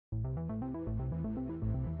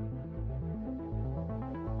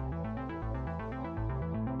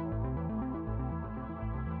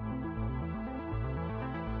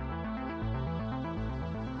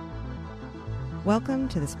Welcome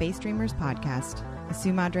to the Space Dreamers podcast, a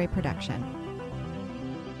Su Madre production.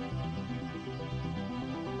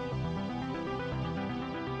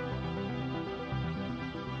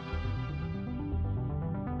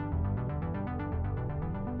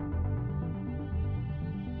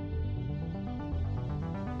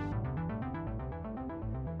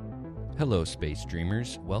 Hello, Space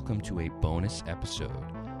Dreamers. Welcome to a bonus episode.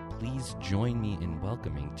 Please join me in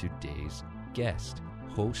welcoming today's guest,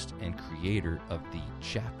 host and creator of the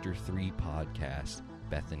Chapter 3 podcast,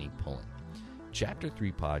 Bethany Pullen. Chapter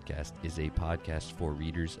 3 podcast is a podcast for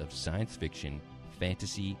readers of science fiction,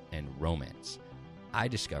 fantasy, and romance. I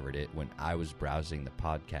discovered it when I was browsing the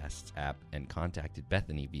podcasts app and contacted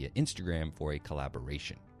Bethany via Instagram for a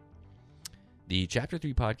collaboration. The Chapter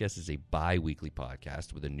 3 podcast is a bi-weekly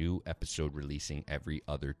podcast with a new episode releasing every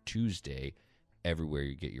other Tuesday everywhere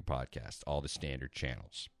you get your podcast, all the standard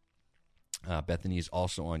channels. Bethany is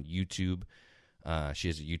also on YouTube. She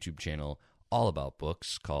has a YouTube channel all about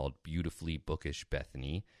books called Beautifully Bookish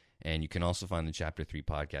Bethany. And you can also find the Chapter 3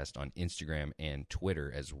 podcast on Instagram and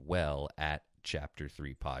Twitter as well at Chapter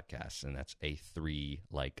 3 Podcasts. And that's a 3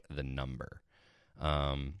 like the number.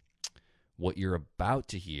 What you're about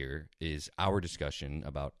to hear is our discussion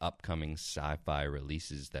about upcoming sci-fi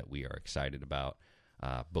releases that we are excited about,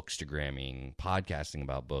 bookstagramming, podcasting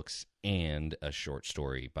about books, and a short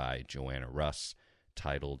story by Joanna Russ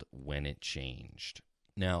titled When It Changed.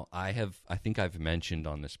 Now, I think I've mentioned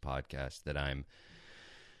on this podcast that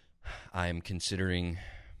I'm considering,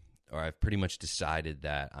 or I've pretty much decided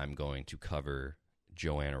that I'm going to cover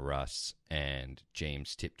Joanna Russ and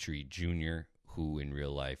James Tiptree Jr., who in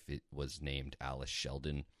real life it was named Alice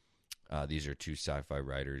Sheldon. These are two sci-fi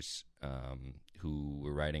writers who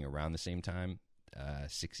were writing around the same time,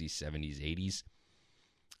 60s, 70s, 80s.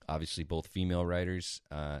 Obviously both female writers,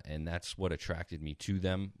 and that's what attracted me to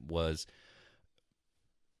them was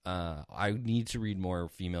I need to read more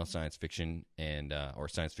female science fiction and or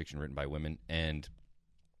science fiction written by women, and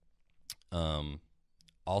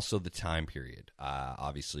also the time period.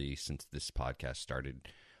 Obviously, since this podcast started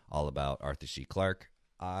all about Arthur C. Clarke,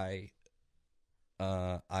 I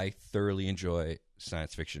thoroughly enjoy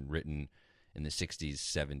science fiction written in the 60s,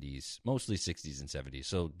 70s, mostly 60s and 70s.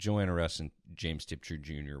 So Joanna Russ and James Tiptree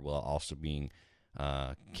Jr., while also being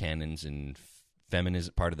canons in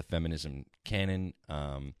feminism, part of the feminism canon,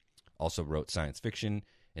 also wrote science fiction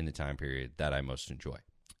in the time period that I most enjoy.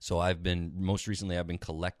 So most recently I've been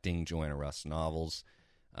collecting Joanna Russ novels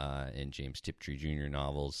and James Tiptree Jr.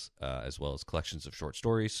 novels, as well as collections of short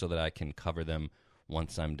stories so that I can cover them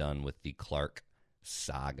once I'm done with the Clarke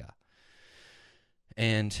saga.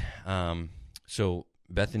 And so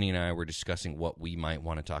Bethany and I were discussing what we might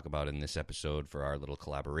want to talk about in this episode for our little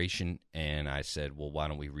collaboration, and I said, well, why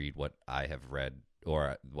don't we read what I have read,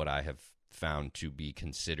 or what I have found to be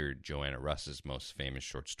considered Joanna Russ's most famous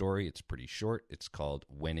short story. It's pretty short. It's called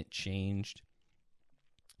When It Changed,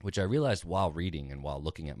 which I realized while reading and while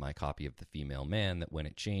looking at my copy of The Female Man that When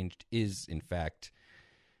It Changed is, in fact,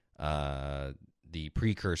 the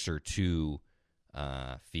precursor to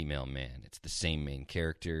Female Man. It's the same main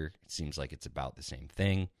character. It seems like it's about the same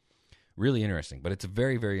thing. Really interesting, but it's a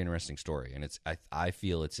very, very interesting story, and I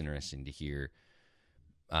feel it's interesting to hear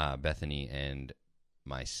Bethany and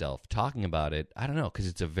myself talking about it. I don't know, because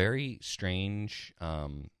it's a very strange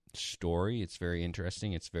story. It's very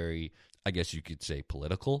interesting. It's very, I guess you could say,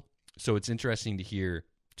 political. So it's interesting to hear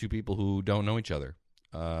two people who don't know each other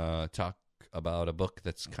talk about a book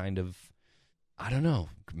that's kind of, I don't know,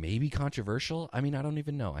 maybe controversial. I mean, I don't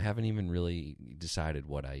even know. I haven't even really decided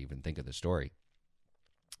what I even think of the story.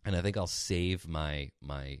 And I think I'll save my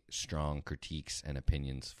strong critiques and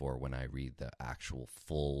opinions for when I read the actual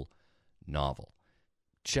full novel.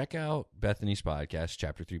 Check out Bethany's podcast,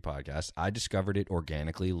 Chapter 3 Podcast. I discovered it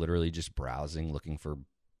organically, literally just browsing, looking for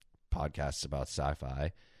podcasts about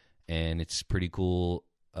sci-fi, and it's pretty cool.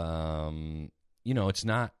 It's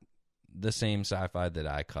not the same sci-fi that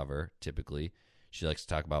I cover typically. She likes to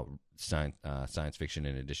talk about science fiction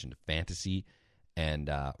in addition to fantasy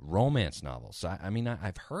and romance novels. So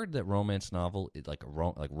I've heard that romance novel,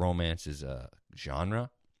 romance is a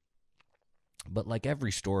genre, but like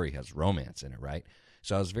every story has romance in it, right?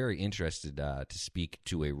 So I was very interested to speak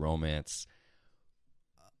to a romance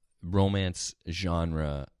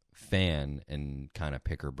genre fan and kind of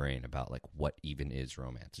pick her brain about like what even is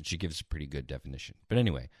romance. And she gives a pretty good definition. But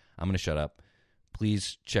anyway, I'm going to shut up.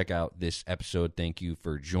 Please check out this episode. Thank you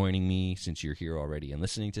for joining me since you're here already and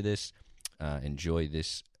listening to this. Enjoy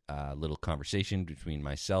this little conversation between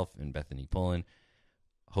myself and Bethany Pullen,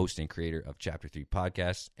 host and creator of Chapter 3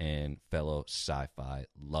 Podcast and fellow sci-fi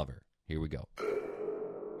lover. Here we go.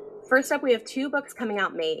 First up, we have 2 books coming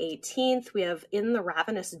out May 18th. We have In the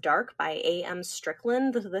Ravenous Dark by A.M.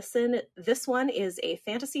 Strickland. This one is a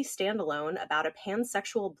fantasy standalone about a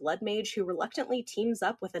pansexual blood mage who reluctantly teams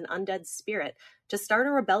up with an undead spirit to start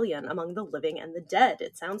a rebellion among the living and the dead.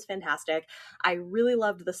 It sounds fantastic. I really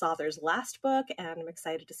loved this author's last book, and I'm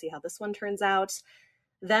excited to see how this one turns out.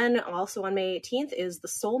 Then, also on May 18th, is The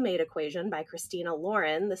Soulmate Equation by Christina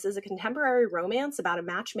Lauren. This is a contemporary romance about a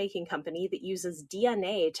matchmaking company that uses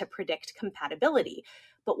DNA to predict compatibility.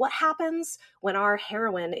 But what happens when our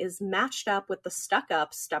heroine is matched up with the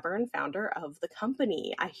stuck-up, stubborn founder of the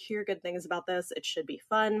company? I hear good things about this. It should be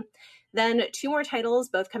fun. Then 2 more titles,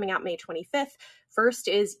 both coming out May 25th. First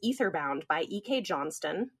is Etherbound by E.K.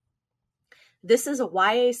 Johnston. This is a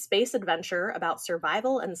YA space adventure about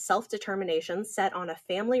survival and self-determination set on a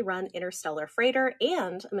family-run interstellar freighter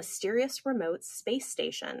and a mysterious remote space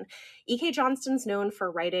station. E.K. Johnston's known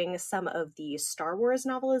for writing some of the Star Wars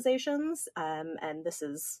novelizations, and this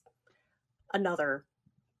is another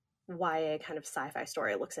YA kind of sci-fi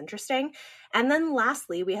story. It looks interesting. And then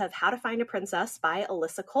lastly, we have How to Find a Princess by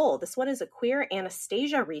Alyssa Cole. This one is a queer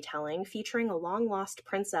Anastasia retelling featuring a long-lost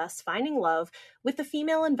princess finding love with the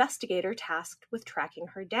female investigator tasked with tracking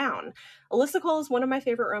her down. Alyssa Cole is one of my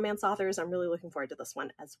favorite romance authors. I'm really looking forward to this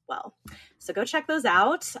one as well. So go check those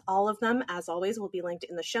out. All of them, as always, will be linked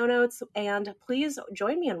in the show notes. And please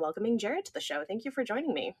join me in welcoming Jared to the show. Thank you for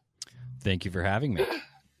joining me. Thank you for having me.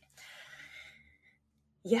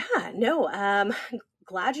 Yeah, no,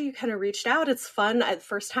 glad you kind of reached out. It's fun.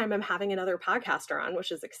 First time I'm having another podcaster on,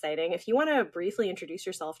 which is exciting. If you want to briefly introduce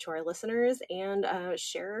yourself to our listeners and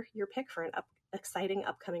share your pick for an exciting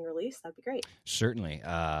upcoming release, that'd be great. Certainly.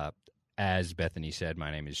 As Bethany said,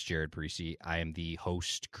 my name is Jared Parisi. I am the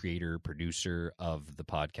host, creator, producer of the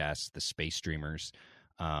podcast, The Space Dreamers.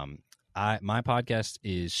 My podcast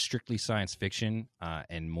is strictly science fiction,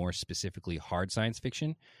 and more specifically hard science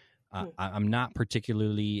fiction. I'm not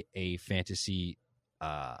particularly a fantasy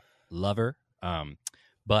lover,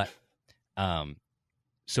 but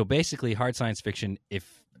so basically hard science fiction,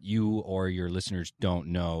 if you or your listeners don't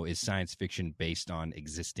know, is science fiction based on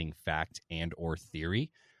existing fact and or theory,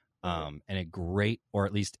 and a great, or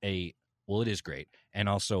at least it is great, and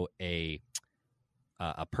also a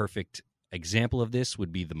perfect example of this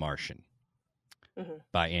would be The Martian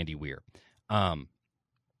by Andy Weir.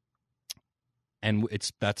 And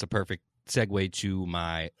that's a perfect segue to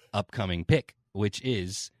my upcoming pick, which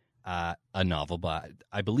is a novel by,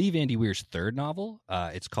 I believe, Andy Weir's 3rd novel.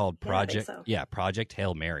 It's called Project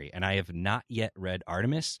Hail Mary. And I have not yet read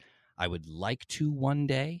Artemis. I would like to one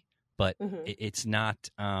day, but it's not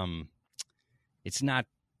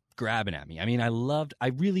grabbing at me. I mean, I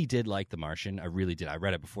really did like The Martian. I really did. I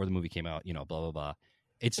read it before the movie came out, blah, blah, blah.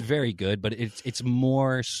 It's very good, but it's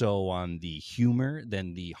more so on the humor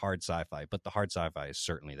than the hard sci-fi. But the hard sci-fi is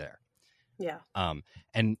certainly there. Yeah.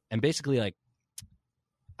 And basically, like,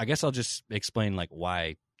 I guess I'll just explain like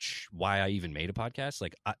why I even made a podcast.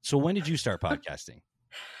 Like, so when did you start podcasting?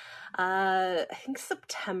 I think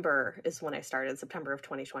September is when I started. September of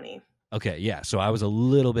 2020. Okay, yeah. So I was a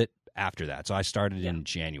little bit after that. So I started in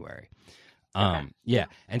January. Yeah,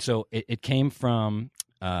 and so it came from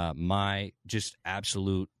my just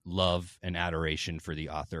absolute love and adoration for the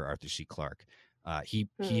author Arthur C. Clarke.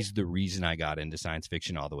 He's the reason I got into science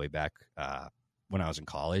fiction all the way back when I was in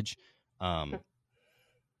college,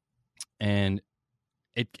 and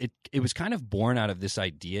it was kind of born out of this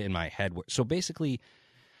idea in my head. So basically,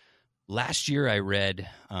 last year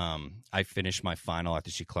I finished my final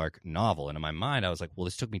Arthur C. Clarke novel, and in my mind I was like, well,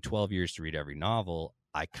 this took me 12 years to read every novel.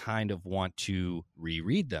 I kind of want to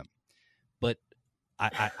reread them, but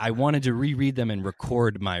I wanted to reread them and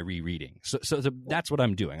record my rereading. So that's what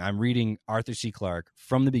I'm doing. I'm reading Arthur C. Clarke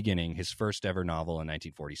from the beginning, his first ever novel in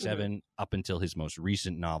 1947, up until his most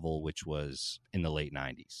recent novel, which was in the late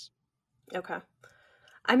 90s. Okay.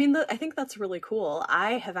 I mean, I think that's really cool.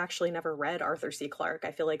 I have actually never read Arthur C. Clarke.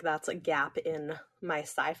 I feel like that's a gap in my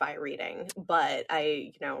sci-fi reading, but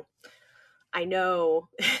I know,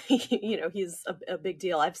 he's a big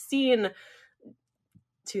deal. I've seen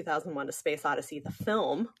 2001: A Space Odyssey, the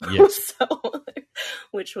film, yes.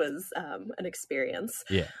 Which was an experience.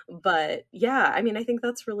 Yeah. But yeah, I mean, I think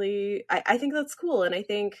that's really, I think that's cool. And I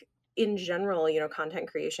think in general, content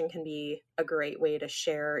creation can be a great way to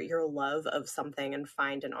share your love of something and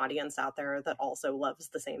find an audience out there that also loves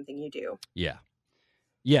the same thing you do. Yeah.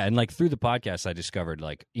 Yeah, and like through the podcast, I discovered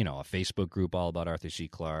like, you know, a Facebook group all about Arthur C.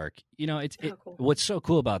 Clarke. You know, Cool. what's so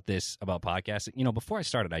cool about podcasting, you know, before I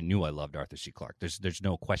started, I knew I loved Arthur C. Clarke. There's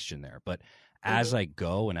no question there. But as I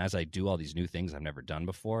go and as I do all these new things I've never done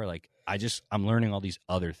before, like I'm learning all these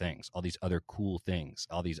other things, all these other cool things,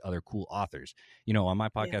 all these other cool authors. You know, on my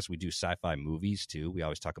podcast, we do sci-fi movies too. We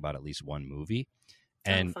always talk about at least one movie.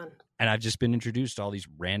 And fun. and I've just been introduced to all these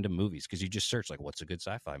random movies because you just search like what's a good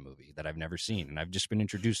sci-fi movie that I've never seen, and I've just been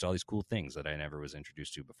introduced to all these cool things that I never was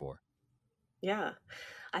introduced to before. Yeah,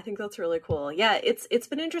 I think that's really cool. Yeah, it's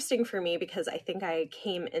been interesting for me because I think I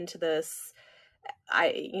came into this.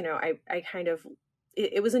 I kind of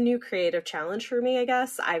it was a new creative challenge for me. I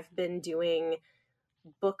guess I've been doing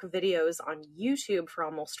book videos on YouTube for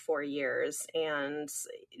almost 4 years, and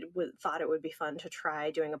thought it would be fun to try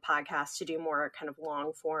doing a podcast to do more kind of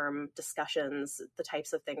long form discussions, the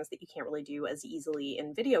types of things that you can't really do as easily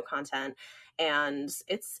in video content. And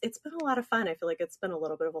it's been a lot of fun. I feel like it's been a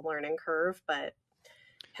little bit of a learning curve, but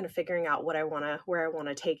kind of figuring out where I want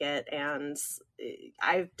to take it. And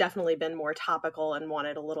I've definitely been more topical and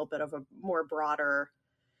wanted a little bit of a more broader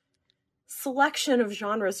selection of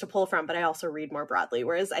genres to pull from, but I also read more broadly.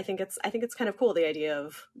 Whereas I think it's kind of cool, the idea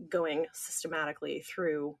of going systematically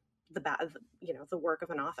through the work of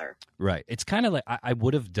an author. Right. It's kind of like I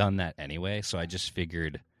would have done that anyway, so I just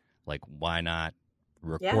figured like why not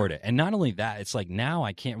record it? And not only that, it's like now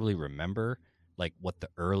I can't really remember like what the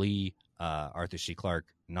early Arthur C. Clarke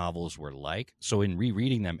novels were like. So in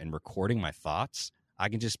rereading them and recording my thoughts, I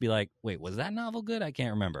can just be like, wait, was that novel good? I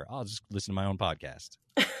can't remember. I'll just listen to my own podcast.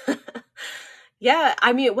 Yeah,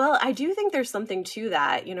 I mean, well, I do think there's something to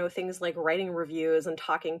that. You know, things like writing reviews and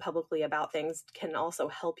talking publicly about things can also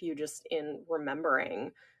help you just in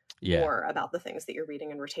remembering more about the things that you're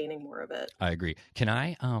reading and retaining more of it. I agree. Can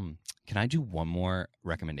I do one more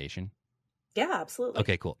recommendation? Yeah, absolutely.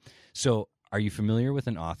 Okay, cool. So, are you familiar with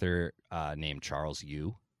an author named Charles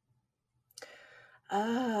Yu?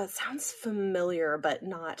 Sounds familiar, but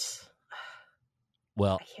not.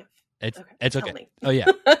 Well, I can't. It's okay. Me. Oh yeah,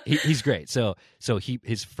 he's great. So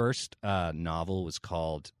his first novel was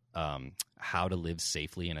called How to Live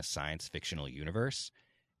Safely in a Science Fictional Universe,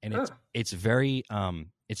 and it's very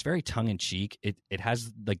tongue in cheek. It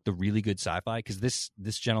has like the really good sci-fi because this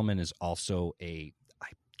gentleman is also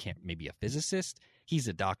maybe a physicist. He's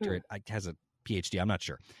a doctorate, has a PhD. I'm not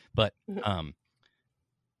sure, but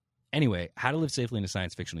anyway, How to Live Safely in a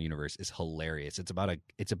Science Fictional Universe is hilarious.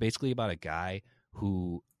 It's basically about a guy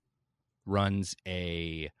who runs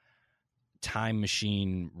a time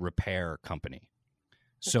machine repair company.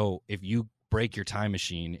 So if you break your time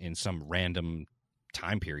machine in some random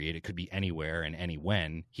time period, it could be anywhere and any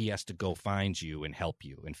when, he has to go find you and help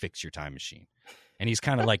you and fix your time machine. And he's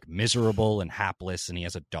kind of like miserable and hapless, and he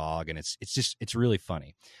has a dog, and it's really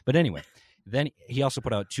funny. But anyway, then he also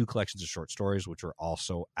put out 2 collections of short stories, which were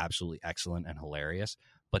also absolutely excellent and hilarious.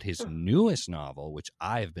 But his newest novel, which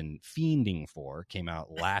I've been fiending for, came out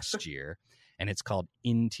last year, and it's called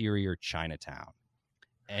Interior Chinatown.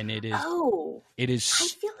 And it is. I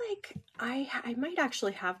feel like I might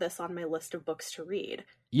actually have this on my list of books to read.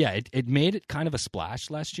 Yeah, it made it kind of a splash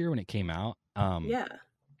last year when it came out.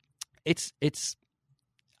 It's.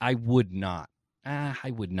 I would not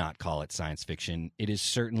call it science fiction. It is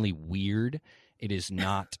certainly weird. It is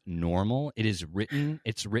not normal. It's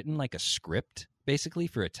written like a script, basically,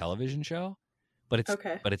 for a television show, but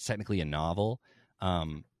it's technically a novel.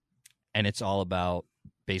 And it's all about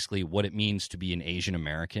basically what it means to be an Asian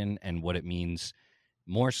American and what it means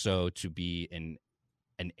more so to be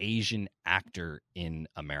an Asian actor in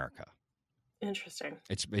America. Interesting.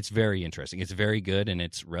 It's very interesting. It's very good, and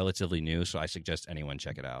it's relatively new, so I suggest anyone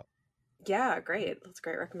check it out. Yeah, great. That's a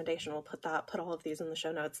great recommendation. We'll put all of these in the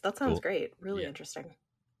show notes. That sounds great. Really interesting.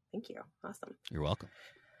 Thank you. Awesome. You're welcome.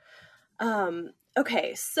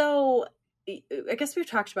 Okay, so I guess we've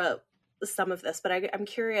talked about some of this, but I'm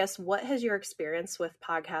curious, what has your experience with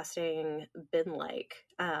podcasting been like?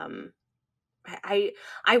 I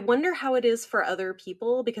wonder how it is for other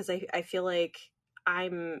people, because I feel like I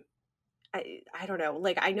don't know,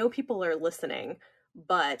 like I know people are listening,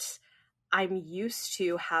 but I'm used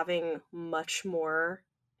to having much more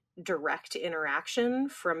direct interaction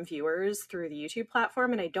from viewers through the YouTube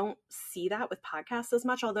platform, and I don't see that with podcasts as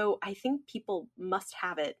much, although I think people must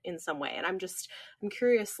have it in some way. And I'm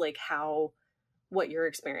curious, like what your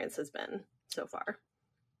experience has been so far.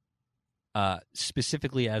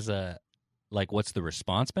 Specifically as what's the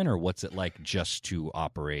response been, or what's it like just to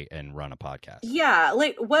operate and run a podcast? Yeah,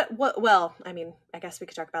 like well, I mean, I guess we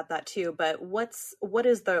could talk about that too, but what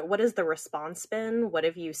is the response been? What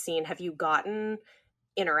have you seen? Have you gotten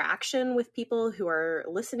interaction with people who are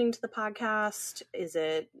listening to the podcast? Is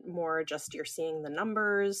it more just you're seeing the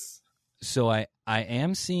numbers? So I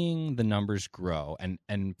am seeing the numbers grow,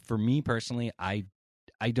 and for me personally, I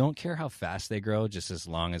don't care how fast they grow, just as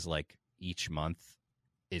long as like each month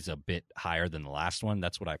is a bit higher than the last one.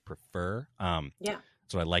 That's what I prefer. Yeah.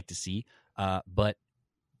 That's what I like to see. But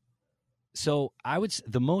so I would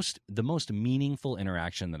the most meaningful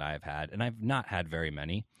interaction that I've had, and I've not had very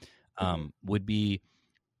many, would be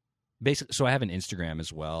basically. So I have an Instagram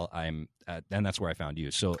as well. And that's where I found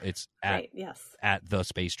you. So it's at the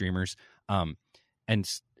Space Dreamers. And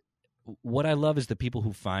what I love is the people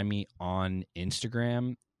who find me on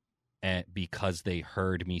Instagram and because they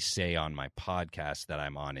heard me say on my podcast that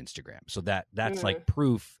I'm on Instagram. So that's like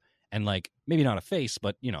proof, and like maybe not a face,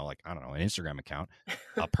 but like, I don't know, an Instagram account,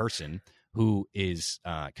 a person who is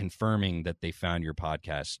confirming that they found your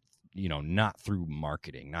podcast, not through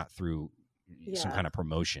marketing, not through some kind of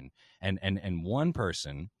promotion. And one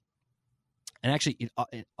person, and actually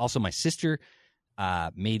also my sister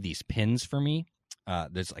made these pins for me.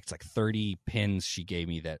 It's like 30 pins she gave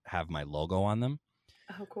me that have my logo on them.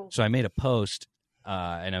 Oh, cool. So I made a post,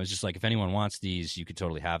 and I was just like, if anyone wants these, you could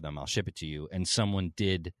totally have them. I'll ship it to you. And someone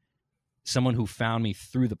who found me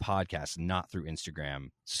through the podcast, not through Instagram,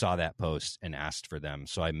 saw that post and asked for them.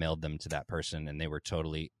 So I mailed them to that person, and they were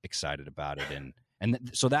totally excited about it.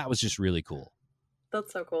 So that was just really cool.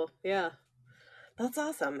 That's so cool. Yeah. That's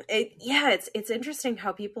awesome. It's interesting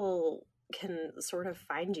how people can sort of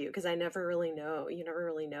find you, because you never really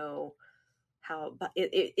know how, but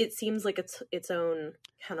it seems like it's its own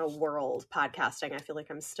kind of world, podcasting. I feel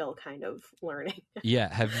like I'm still kind of learning.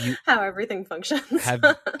 Yeah. Have you how everything functions?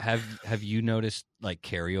 have you noticed like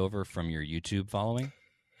carryover from your YouTube following?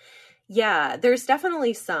 Yeah, there's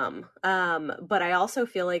definitely some. But I also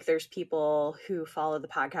feel like there's people who follow the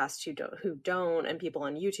podcast who don't, and people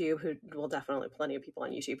on YouTube plenty of people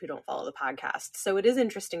on YouTube who don't follow the podcast. So it is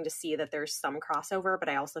interesting to see that there's some crossover, but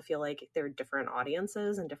I also feel like there are different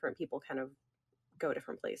audiences and different people kind of go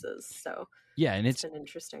different places. So yeah, and it's been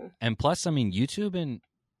interesting. And plus, I mean, YouTube and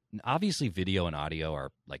obviously video and audio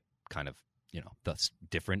are like kind of, that's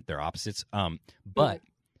different. They're opposites. But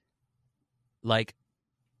like,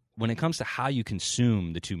 when it comes to how you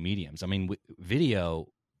consume the two mediums, I mean, video,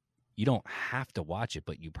 you don't have to watch it,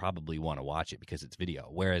 but you probably want to watch it because it's video.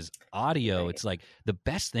 Whereas audio, It's like the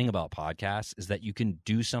best thing about podcasts is that you can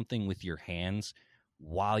do something with your hands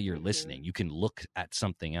while you're listening. You can look at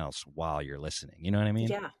something else while you're listening. You know what I mean?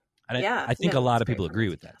 Yeah. I think a lot of people agree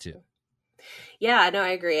with that too. Yeah, no, I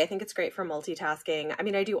agree. I think it's great for multitasking. I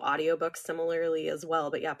mean, I do audiobooks similarly as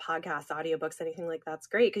well, but yeah, podcasts, audiobooks, anything like that's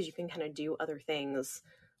great because you can kind of do other things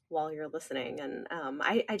while you're listening. And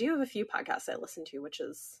I do have a few podcasts I listen to, which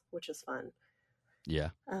is fun. Yeah.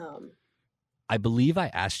 I believe I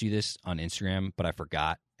asked you this on Instagram, but I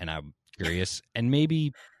forgot, and I'm curious. And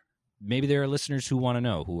maybe there are listeners who want to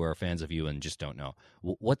know, who are fans of you and just don't know.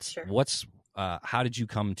 How did you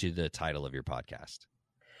come to the title of your podcast?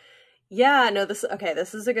 Yeah, no, this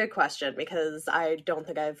is a good question because I don't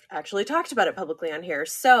think I've actually talked about it publicly on here.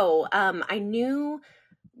 So I knew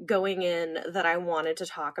going in that I wanted to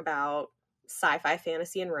talk about sci-fi,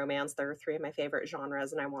 fantasy, and romance. There are three of my favorite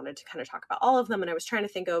genres, and I wanted to kind of talk about all of them. And I was trying to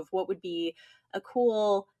think of what would be a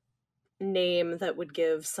cool name that would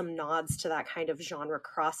give some nods to that kind of genre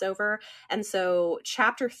crossover. And so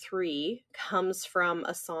chapter 3 comes from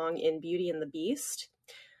a song in Beauty and the Beast,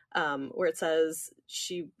 where it says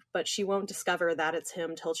she won't discover that it's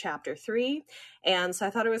him till chapter 3. And so I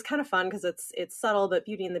thought it was kind of fun because it's subtle, but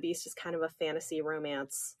Beauty and the Beast is kind of a fantasy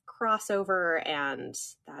romance crossover, and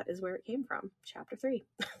that is where it came from, chapter 3.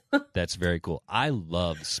 That's very cool. I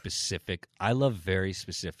love very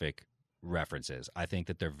specific references. I think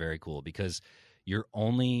that they're very cool because you're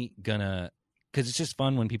only because it's just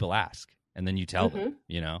fun when people ask and then you tell them,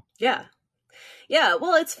 Yeah. Yeah.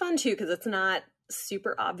 Well, it's fun too because it's not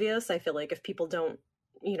super obvious. I feel like if people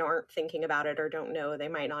aren't thinking about it or don't know, they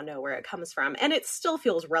might not know where it comes from, and it still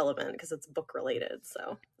feels relevant because it's book related.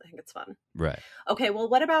 So I think it's fun. Right. Okay. Well,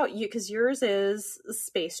 what about you? Because yours is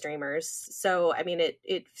Space Dreamers. So, I mean,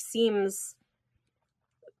 it seems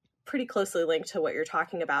pretty closely linked to what you're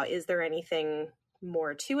talking about. Is there anything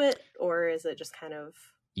more to it, or is it just kind of...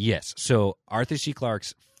 Yes. So Arthur C.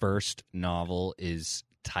 Clarke's first novel is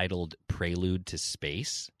titled Prelude to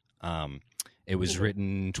Space. It was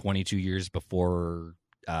written 22 years before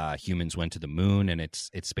humans went to the moon, and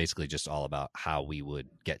it's basically just all about how we would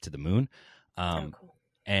get to the moon. Cool.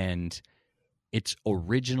 And its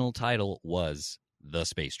original title was The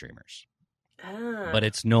Space Dreamers. But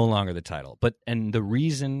it's no longer the title. And the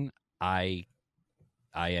reason I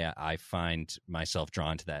I find myself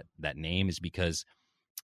drawn to that name is because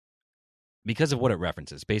of what it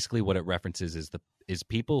references. Basically, what it references is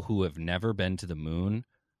people who have never been to the moon,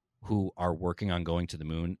 who are working on going to the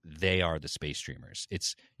moon. They are the space dreamers.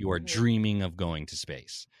 It's you are dreaming of going to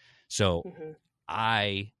space. So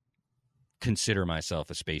I consider myself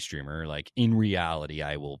a space dreamer. Like in reality,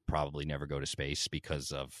 I will probably never go to space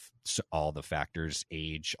because of all the factors,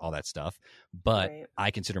 age, all that stuff. But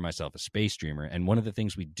I consider myself a space dreamer. And one of the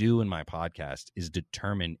things we do in my podcast is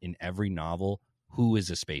determine in every novel who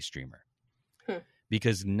is a space dreamer.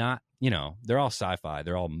 Because they're all sci-fi.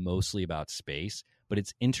 They're all mostly about space. But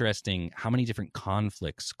it's interesting how many different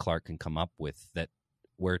conflicts Clark can come up with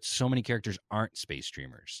where so many characters aren't space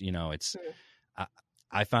dreamers. It's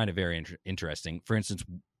I find it very interesting. For instance,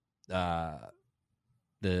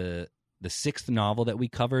 the sixth novel that we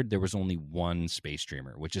covered, there was only one space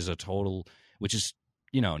dreamer, which is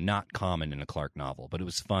not common in a Clark novel, but it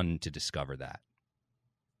was fun to discover that.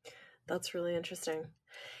 That's really interesting.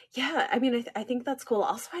 Yeah, I mean, I think that's cool.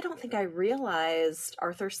 Also, I don't think I realized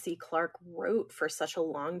Arthur C. Clarke wrote for such a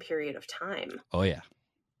long period of time. Oh yeah,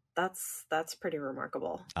 that's pretty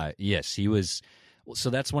remarkable. Yes, he was. So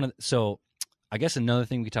that's so I guess another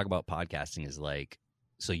thing we could talk about podcasting is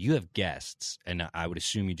so you have guests, and I would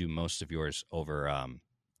assume you do most of yours over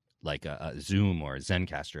like a Zoom or a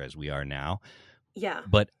Zencaster as we are now. Yeah.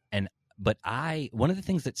 But one of the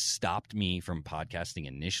things that stopped me from podcasting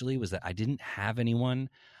initially was that I didn't have anyone.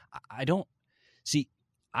 I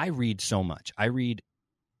read so much. I read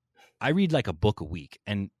like a book a week,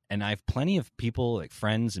 and I have plenty of people, like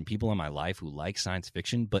friends and people in my life who like science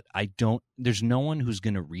fiction, but there's no one who's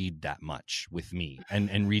going to read that much with me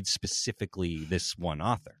and read specifically this one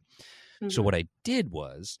author. So what I did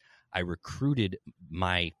was I recruited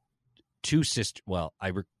my two sisters. Well,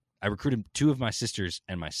 I recruited two of my sisters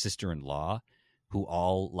and my sister-in-law who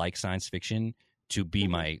all like science fiction to be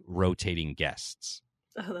my rotating guests.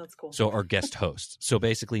 Oh, that's cool. So, or guest hosts. So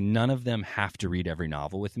basically none of them have to read every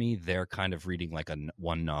novel with me. They're kind of reading like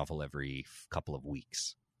one novel every couple of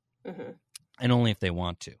weeks. And only if they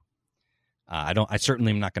want to. I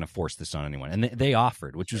certainly am not going to force this on anyone. And they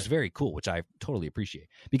offered, which was very cool, which I totally appreciate,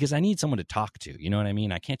 because I need someone to talk to. You know what I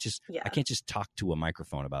mean? I can't just talk to a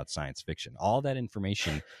microphone about science fiction. All that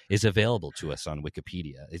information is available to us on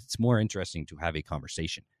Wikipedia. It's more interesting to have a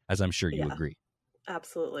conversation, as I'm sure you agree.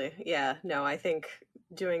 Absolutely. Yeah. No, I think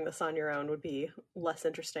doing this on your own would be less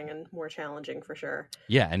interesting and more challenging for sure.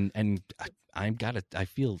 Yeah. And I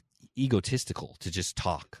feel egotistical to just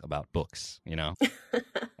talk about books,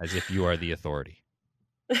 as if you are the authority.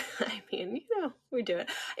 I mean, we do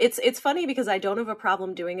it. It's funny because I don't have a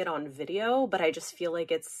problem doing it on video, but I just feel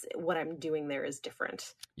like it's what I'm doing there is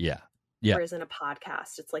different. Yeah. Whereas in a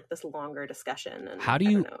podcast, it's like this longer discussion. And I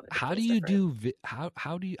did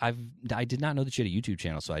not know that you had a YouTube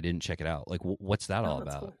channel, so I didn't check it out. Like, what's that all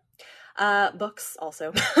about? Cool. Books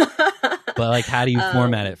also. But like, how do you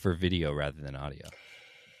format it for video rather than audio?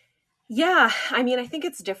 Yeah, I mean, I think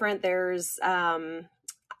it's different. There's so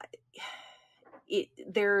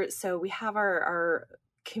we have our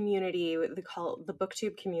community, they call it the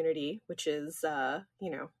BookTube community, which is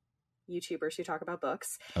YouTubers who talk about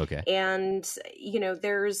books. Okay. And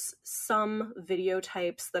there's some video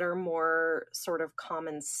types that are more sort of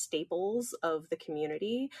common staples of the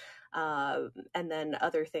community, and then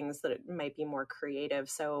other things that might be more creative.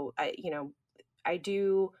 So I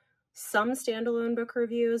do some standalone book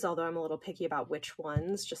reviews, although I'm a little picky about which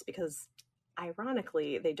ones, just because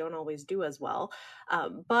ironically they don't always do as well.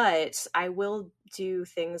 But I will do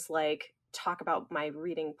things like talk about my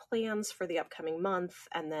reading plans for the upcoming month,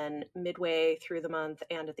 and then midway through the month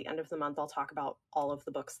and at the end of the month I'll talk about all of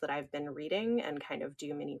the books that I've been reading and kind of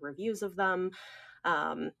do mini reviews of them.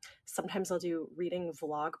 Sometimes I'll do reading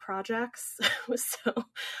vlog projects. So,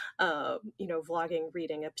 vlogging,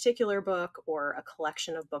 reading a particular book or a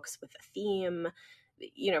collection of books with a theme.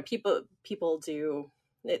 People do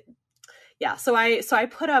it. Yeah. So I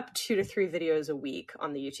put up 2 to 3 videos a week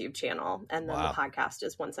on the YouTube channel, and then the podcast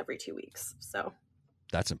is once every 2 weeks. So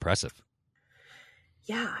that's impressive.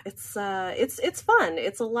 Yeah, it's fun.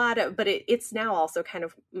 It's a lot of, but it's now also kind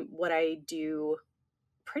of what I do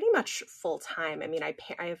pretty much full time. I mean, I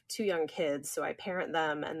have 2 young kids, so I parent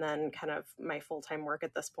them, and then kind of my full-time work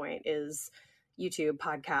at this point is YouTube,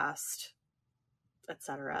 podcast,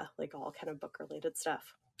 etc., like all kind of book related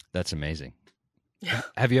stuff. That's amazing.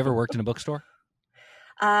 Have you ever worked in a bookstore?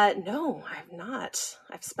 No, I've not.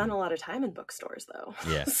 I've spent a lot of time in bookstores though.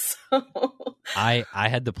 Yeah. So. I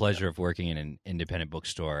had the pleasure of working in an independent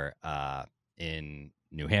bookstore in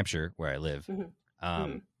New Hampshire, where I live.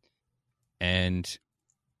 And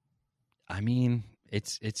I mean,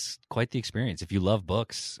 It's quite the experience. If you love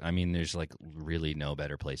books, I mean, there's like really no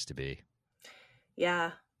better place to be.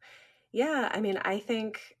 Yeah. Yeah, I mean, I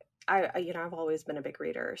think I've always been a big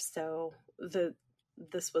reader, so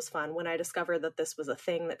this was fun. When I discovered that this was a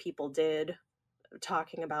thing that people did,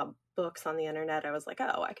 talking about books on the internet, I was like,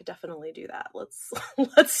 oh, I could definitely do that. Let's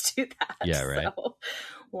let's do that. Yeah, right. So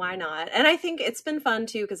why not? And I think it's been fun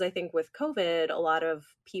too, because I think with COVID, a lot of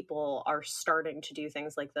people are starting to do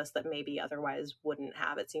things like this that maybe otherwise wouldn't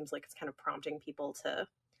have. It seems like it's kind of prompting people to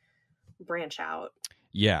branch out.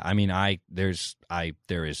 Yeah, I mean, there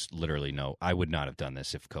is literally no. I would not have done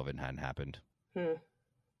this if COVID hadn't happened. Hmm.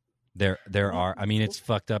 There are. I mean, it's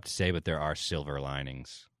fucked up to say, but there are silver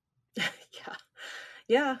linings. Yeah.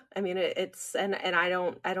 Yeah. I mean, it's, and I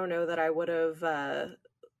don't know that I would have,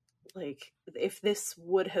 like, if this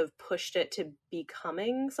would have pushed it to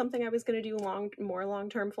becoming something I was going to do more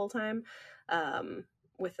long-term full-time,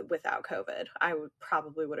 without COVID, I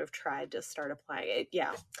would have tried to start applying it.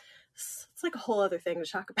 Yeah. It's like a whole other thing to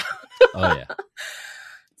talk about. Oh yeah.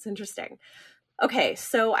 It's interesting. Okay,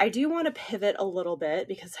 so I do want to pivot a little bit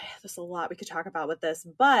because there's a lot we could talk about with this,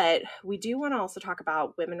 but we do want to also talk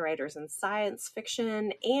about women writers in science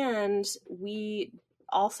fiction, and we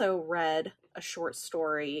also read a short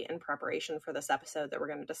story in preparation for this episode that we're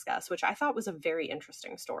going to discuss, which I thought was a very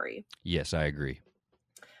interesting story. Yes, I agree.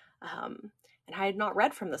 And I had not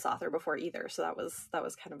read from this author before either, so that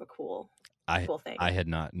was kind of a cool thing. I had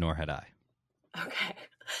not, nor had I. Okay.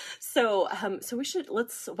 So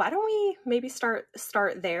why don't we maybe start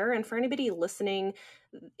there? And for anybody listening,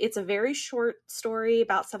 it's a very short story,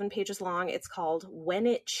 about 7 pages long. It's called When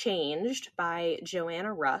It Changed by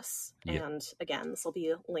Joanna Russ. Yep. And again, this will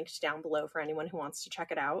be linked down below for anyone who wants to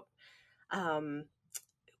check it out.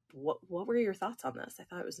 What were your thoughts on this? I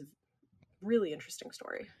thought it was a really interesting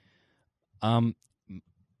story.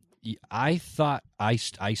 I thought I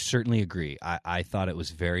certainly agree. I thought it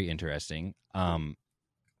was very interesting.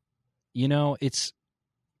 You know,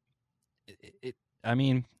 I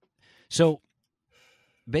mean, so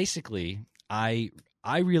basically, I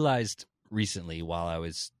realized recently while I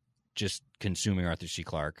was just consuming Arthur C.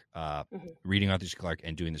 Clarke, reading Arthur C. Clarke,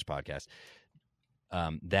 and doing this podcast,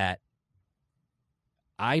 that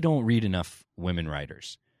I don't read enough women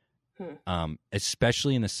writers,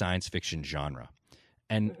 especially in the science fiction genre.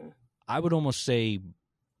 And I would almost say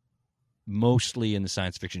mostly in the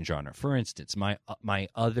science fiction genre. For instance, my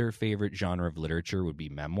other favorite genre of literature would be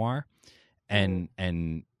memoir, and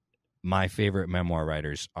my favorite memoir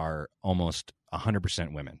writers are almost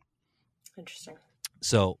 100% women. Interesting.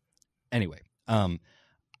 So anyway,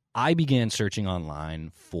 I began searching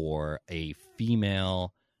online for a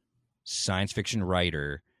female science fiction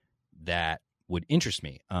writer that would interest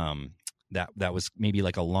me. That was maybe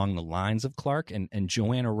like along the lines of Clarke, and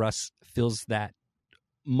Joanna Russ fills that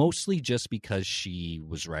mostly just because she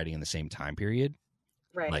was writing in the same time period,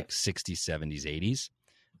 right? Like 60s, 70s, 80s.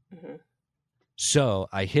 So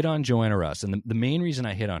I hit on Joanna Russ, and the main reason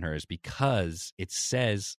I hit on her is because it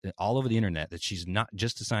says all over the internet that she's not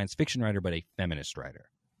just a science fiction writer, but a feminist writer.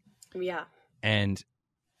 Yeah. And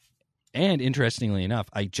interestingly enough,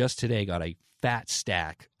 I just today got a fat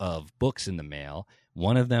stack of books in the mail.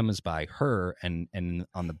 One of them is by her, and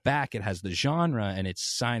on the back it has the genre, and it's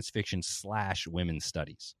science fiction / women's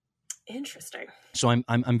studies. Interesting. So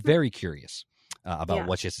I'm very curious about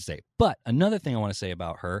what she has to say. But another thing I want to say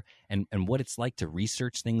about her and what it's like to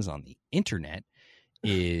research things on the internet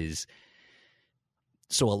is,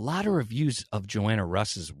 so a lot of reviews of Joanna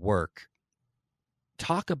Russ's work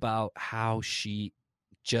talk about how she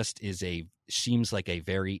just seems like a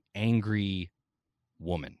very angry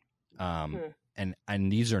woman.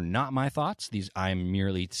 And these are not my thoughts. I'm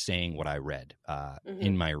merely saying what I read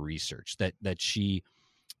in my research, that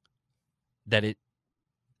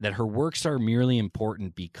her works are merely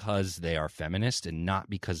important because they are feminist and not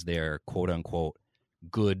because they're quote unquote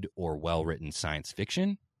good or well written science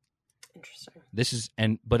fiction.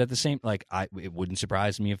 Interesting. But at the same, like, it wouldn't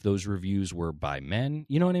surprise me if those reviews were by men.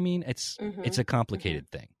 You know what I mean? It's a complicated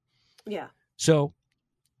thing. Yeah. So,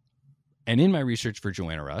 and in my research for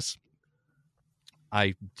Joanna Russ,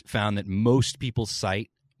 I found that most people cite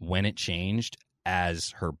When It Changed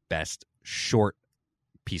as her best short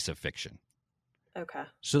piece of fiction. Okay.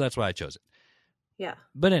 So that's why I chose it. Yeah.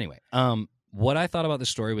 But anyway, what I thought about the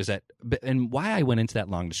story was that, and why I went into that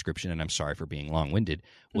long description, and I'm sorry for being long-winded,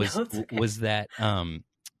 was that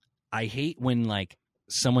I hate when, like,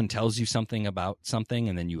 someone tells you something about something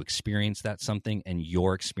and then you experience that something and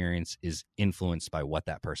your experience is influenced by what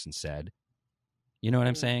that person said. You know what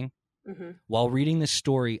I'm saying? While reading this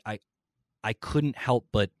story, I couldn't help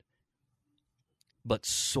but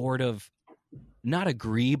sort of not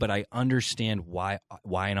agree, but I understand why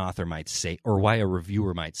an author might say, or why a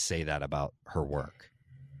reviewer might say that about her work.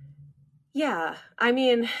 Yeah, I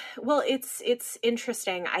mean, well, it's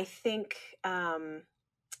interesting. I think, well,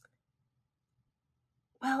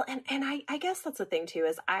 and I guess that's the thing too,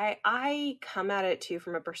 is I come at it too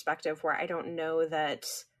from a perspective where I don't know that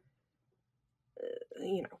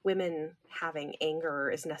women having anger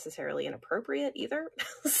is necessarily inappropriate either.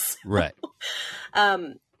 So, Right.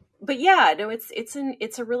 but yeah, no,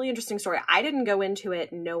 it's a really interesting story. I didn't go into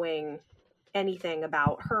it knowing anything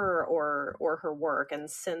about her or her work, and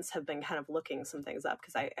since have been kind of looking some things up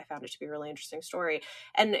because I found it to be a really interesting story.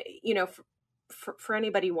 And for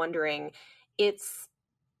anybody wondering, it's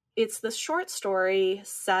this short story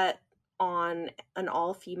set on an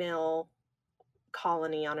all-female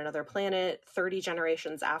colony on another planet 30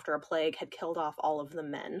 generations after a plague had killed off all of the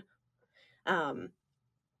men.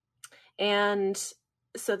 And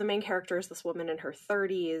so the main character is this woman in her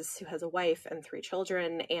 30s who has a wife and 3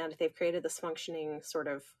 children, and they've created this functioning sort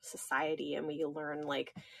of society. And we learn,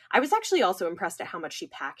 like, I was actually also impressed at how much she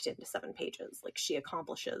packed into 7 pages. Like, she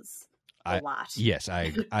accomplishes a lot. Yes,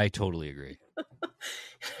 I totally agree.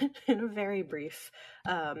 In a very brief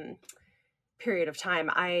period of time.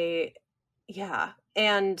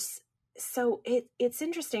 And so it's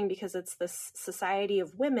interesting because it's this society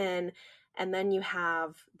of women, and then you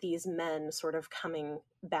have these men sort of coming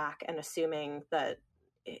back and assuming that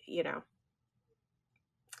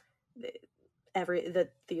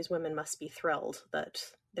that these women must be thrilled that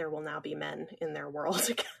there will now be men in their world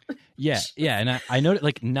again. Yeah, and I know,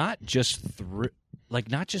 like, not just thrilled,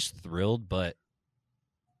 but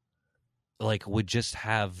like would just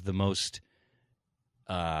have the most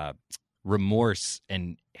remorse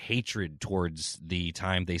and hatred towards the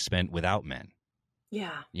time they spent without men.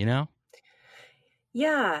 Yeah.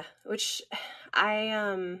 Yeah, which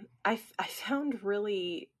I found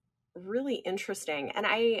really, really interesting. And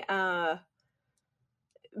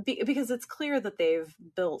because it's clear that they've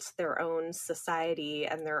built their own society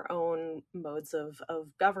and their own modes of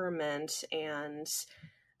government, and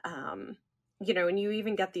and you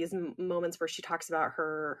even get these moments where she talks about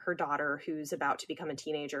her daughter who's about to become a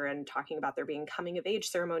teenager, and talking about there being coming of age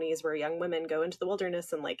ceremonies where young women go into the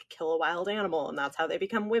wilderness and like kill a wild animal, and that's how they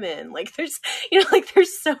become women. Like there's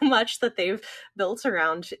there's so much that they've built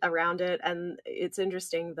around it. And it's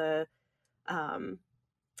interesting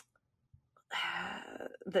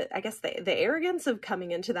I guess the arrogance of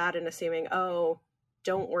coming into that and assuming, oh,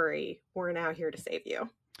 don't worry, we're now here to save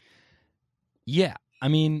you. Yeah, I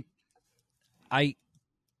mean,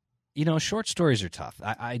 short stories are tough.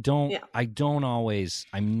 I'm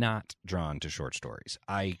not drawn to short stories.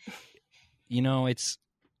 I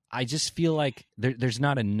just feel like there's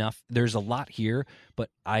not enough. There's a lot here, but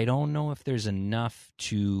I don't know if there's enough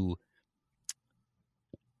to,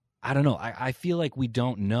 I don't know. I feel like we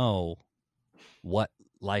don't know what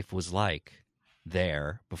life was like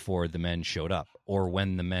there before the men showed up, or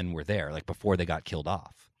when the men were there, like before they got killed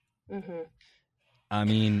off. Mm-hmm. I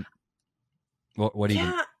mean, what do you?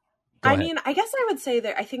 Yeah, I mean, I guess I would say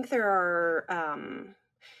that I think there are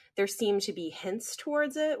there seem to be hints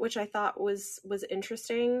towards it, which I thought was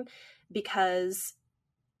interesting, because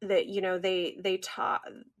that they talk,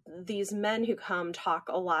 these men who come talk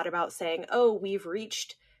a lot about saying, oh, we've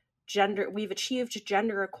achieved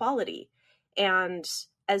gender equality, and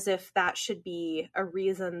as if that should be a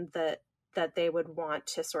reason that they would want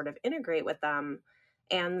to sort of integrate with them,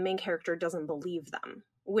 and the main character doesn't believe them,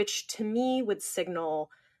 which to me would signal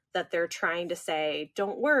that they're trying to say,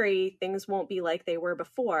 don't worry, things won't be like they were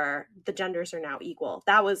before. The genders are now equal.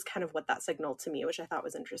 That was kind of what that signaled to me, which I thought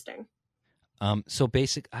was interesting. So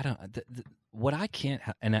basic, I don't, what I can't,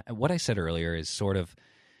 and what I said earlier is sort of,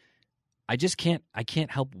 I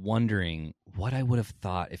can't help wondering what I would have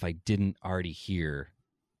thought if I didn't already hear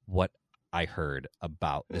what I heard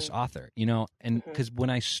about this author, and because when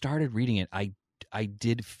I started reading it, I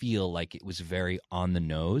did feel like it was very on the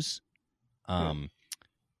nose,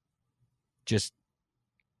 just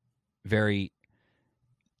very.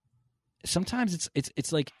 Sometimes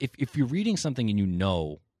it's like if you're reading something and you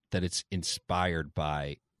know that it's inspired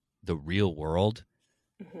by the real world,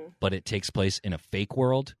 but it takes place in a fake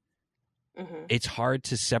world, it's hard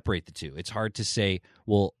to separate the two. It's hard to say,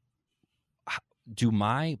 well, do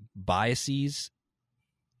my biases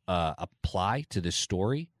apply to this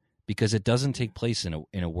story? Because it doesn't take place in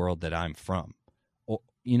a world that I'm from, or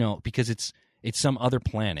because it's some other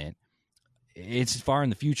planet. It's far in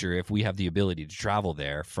the future if we have the ability to travel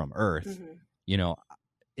there from Earth.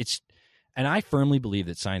 It's And I firmly believe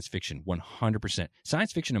that science fiction, 100%,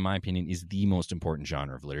 science fiction, in my opinion, is the most important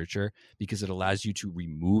genre of literature because it allows you to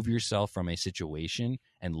remove yourself from a situation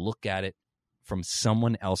and look at it from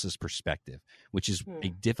someone else's perspective, which is a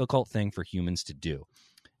difficult thing for humans to do.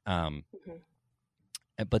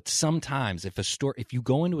 But sometimes if you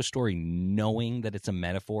go into a story knowing that it's a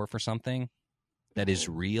metaphor for something that is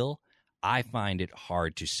real, I find it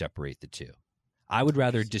hard to separate the two. I would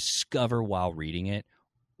rather discover while reading it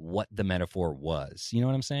what the metaphor was. You know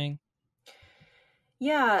what I'm saying?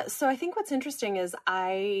 Yeah. So I think what's interesting is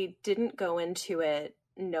I didn't go into it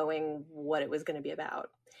knowing what it was going to be about.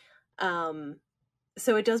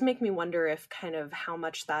 So it does make me wonder if kind of how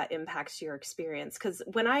much that impacts your experience. Because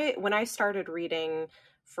when I started reading,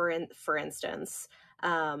 for instance,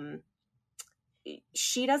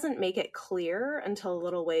 she doesn't make it clear until a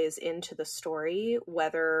little ways into the story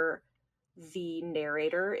whether the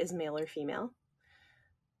narrator is male or female.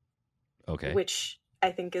 Okay. Which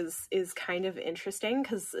I think is kind of interesting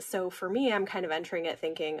because so for me, I'm kind of entering it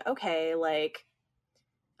thinking, okay, like,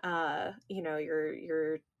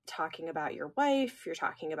 you're talking about your wife, you're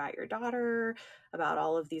talking about your daughter, about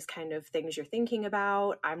all of these kind of things you're thinking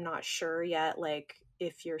about. I'm not sure yet, like,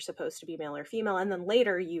 if you're supposed to be male or female, and then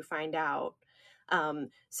later you find out.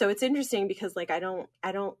 So it's interesting because like I don't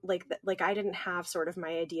like I didn't have sort of my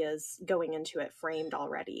ideas going into it framed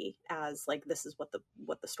already as like this is what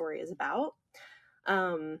the story is about.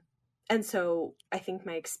 And so I think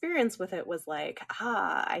my experience with it was like,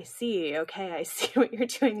 I see. Okay, I see what you're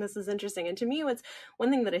doing. This is interesting. And to me, what's one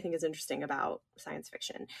thing that I think is interesting about science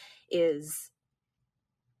fiction is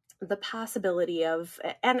the possibility of,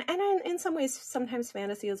 and in some ways, sometimes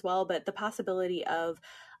fantasy as well, but the possibility of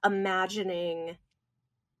imagining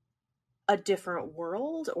a different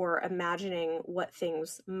world or imagining what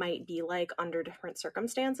things might be like under different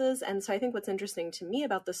circumstances. And so I think what's interesting to me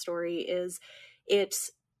about the story is it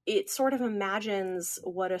sort of imagines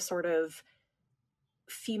what a sort of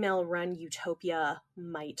female run utopia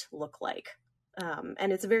might look like.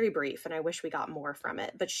 And it's very brief and I wish we got more from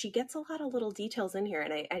it, but she gets a lot of little details in here.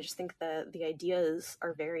 And I just think the ideas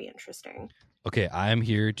are very interesting. Okay, I am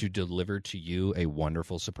here to deliver to you a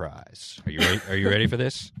wonderful surprise. Are you ready? Are you ready for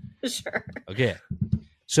this? Sure. Okay.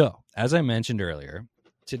 So, as I mentioned earlier,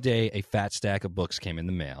 today a fat stack of books came in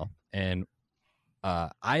the mail, and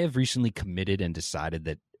I have recently committed and decided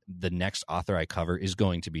that the next author I cover is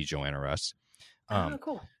going to be Joanna Russ.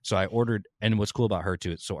 Cool. So I ordered, and what's cool about her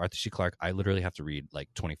too, so Arthur C. Clarke, I literally have to read like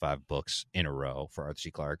 25 books in a row for Arthur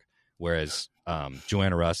C. Clarke, whereas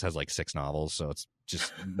Joanna Russ has like 6 novels, so it's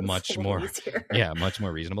just much more easier. Yeah, much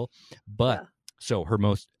more reasonable. But so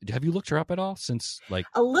have you looked her up at all since like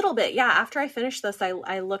a little bit? Yeah. After I finished this,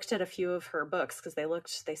 I looked at a few of her books because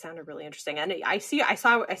they sounded really interesting. And I see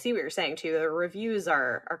what you're saying too. The reviews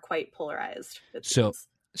are quite polarized.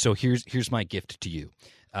 So here's my gift to you.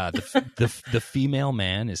 The Female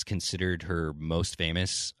Man is considered her most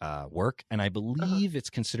famous work, and I believe it's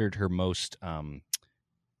considered her most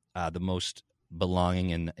the most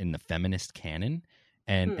belonging in the feminist canon.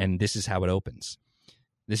 And this is how it opens.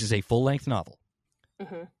 This is a full-length novel.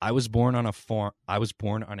 Mm-hmm. I was born on a farm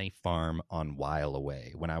on While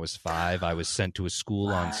Away. When I was 5, I was sent to a school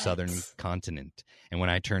on southern continent, and when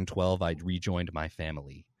I turned 12, I rejoined my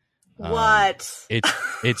family. What? It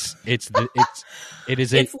is it's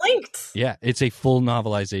linked. Yeah, it's a full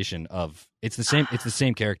novelization of it's the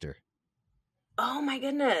same character. Oh my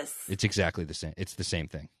goodness. It's exactly the same. It's the same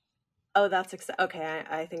thing. Oh, that's okay.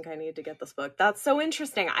 I think I need to get this book. That's so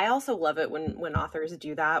interesting. I also love it when authors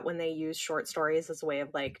do that, when they use short stories as a way of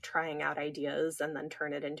like trying out ideas and then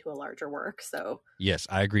turn it into a larger work. So yes,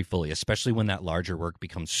 I agree fully, especially when that larger work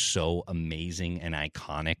becomes so amazing and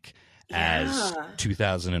iconic as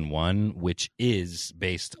 2001, which is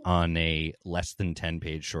based on a less than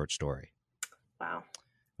 10-page short story. Wow.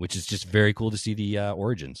 Which is just very cool to see the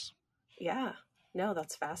origins. Yeah. No,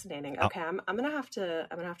 that's fascinating. Okay, I'm gonna have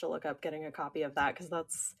to look up getting a copy of that because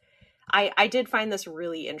that's I did find this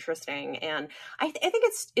really interesting, and I think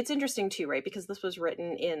it's interesting too, right? Because this was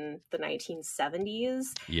written in the 1970s,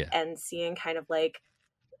 and seeing kind of like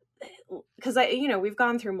because we've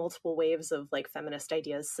gone through multiple waves of like feminist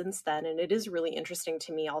ideas since then, and it is really interesting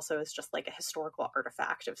to me also as just like a historical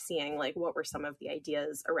artifact of seeing like what were some of the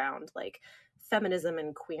ideas around like feminism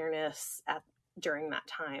and queerness during that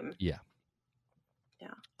time. Yeah.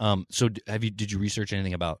 So did you research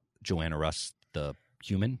anything about Joanna Russ, the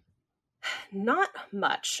human? Not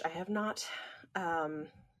much. I have not.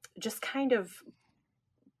 Just kind of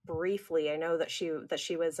briefly. I know that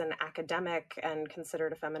she was an academic and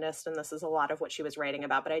considered a feminist, and this is a lot of what she was writing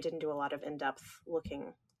about. But I didn't do a lot of in-depth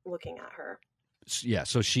looking at her. Yeah,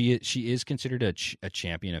 so she is considered a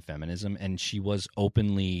champion of feminism, and she was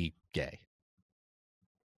openly gay.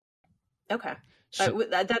 Okay. So,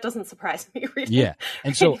 That doesn't surprise me reading, yeah,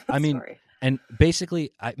 and so reading the I mean, story. and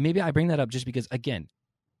basically, maybe I bring that up just because, again,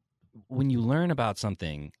 when you learn about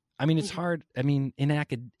something, I mean, it's Mhm. hard. I mean, in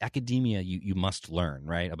academia, you must learn,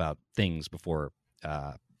 right, about things before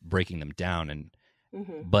breaking them down,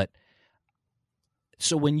 Mhm. but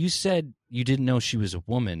so when you said you didn't know she was a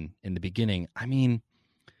woman in the beginning, I mean,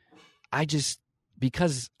 I just,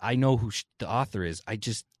 because I know who the author is, I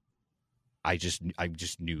just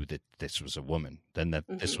knew that this was a woman, then that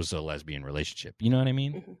this Mhm. was a lesbian relationship. You know what I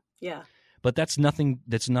mean? Mhm. Yeah. But that's nothing.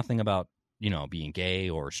 That's nothing about, being gay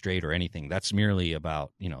or straight or anything. That's merely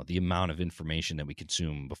about, the amount of information that we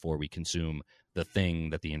consume before we consume the thing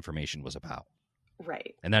that the information was about.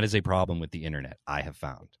 Right. And that is a problem with the internet, I have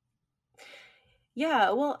found.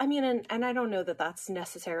 Yeah, well, I mean, and I don't know that that's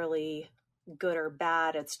necessarily good or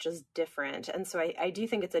bad, it's just different. And so I do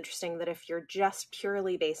think it's interesting that if you're just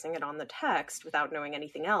purely basing it on the text without knowing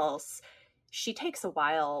anything else, she takes a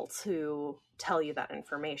while to tell you that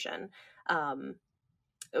information. Um,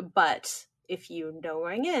 but if you know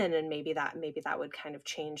going in, and maybe that would kind of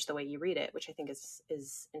change the way you read it, which I think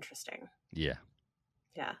is interesting. Yeah.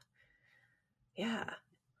 Yeah. Yeah.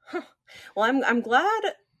 Huh. Well, I'm glad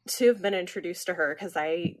to have been introduced to her, because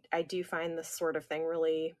I do find this sort of thing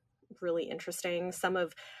really really interesting. Some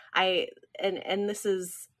of I and this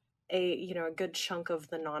is a good chunk of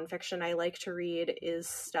the nonfiction I like to read is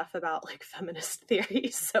stuff about like feminist theory,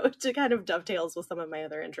 so it kind of dovetails with some of my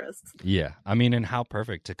other interests. Yeah. I mean, and how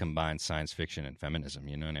perfect to combine science fiction and feminism.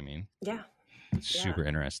 You know what I mean? Yeah, It's yeah. super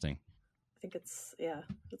interesting. I think it's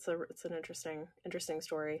an interesting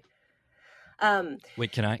story.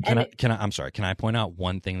 Wait, can I? And it, I'm sorry. Can I point out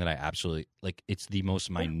one thing that I absolutely like? It's the most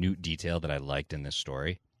minute detail that I liked in this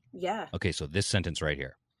story. yeah. Okay, so this sentence right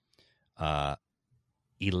here. Uh,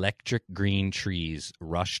 Electric green trees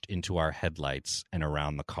rushed into our headlights and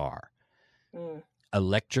around the car. Mm,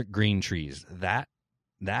 Electric green trees. That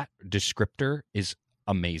descriptor is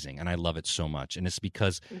amazing, and I love it so much. And it's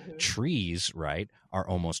because hmm. trees, right, are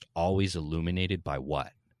almost always illuminated by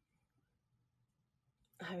what?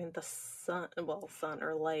 I mean, the sun, well, sun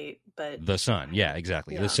or light, but The sun. Yeah,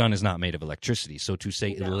 exactly. The yeah, sun is not made of electricity. So to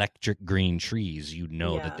say no, electric green trees, you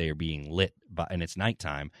know that yeah, they're being lit by, and it's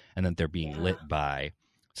nighttime, and that they're being yeah. lit by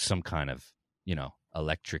some kind of,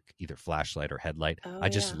 electric, either flashlight or headlight. Oh I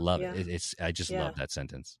just yeah, love it. yeah, I just yeah, love that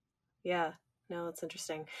sentence. yeah. No, it's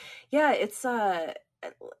interesting. Yeah, it's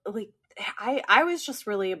like I was just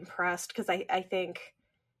really impressed, because I think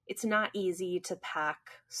it's not easy to pack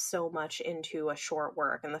so much into a short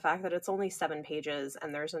work, and the fact that it's only 7 pages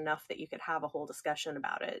and there's enough that you could have a whole discussion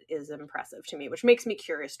about it is impressive to me, which makes me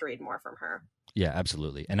curious to read more from her. Yeah,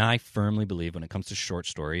 absolutely. And I firmly believe when it comes to short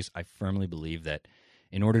stories, I firmly believe that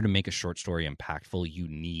in order to make a short story impactful, you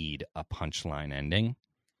need a punchline ending.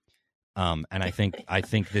 And I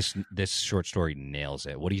think this short story nails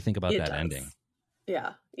it. What do you think about It that does. ending?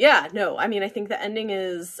 Yeah. Yeah, no, I mean, I think the ending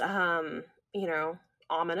is you know,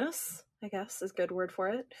 ominous, I guess is a good word for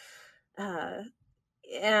it. Uh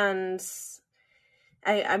and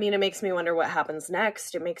I mean, it makes me wonder what happens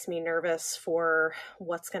next. It makes me nervous for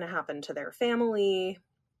what's going to happen to their family.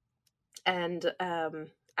 And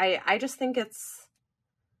I just think it's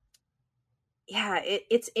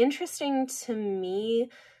interesting to me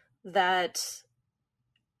that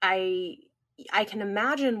I I can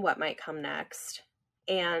imagine what might come next.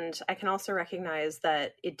 And I can also recognize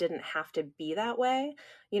that it didn't have to be that way.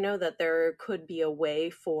 That there could be a way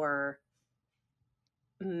for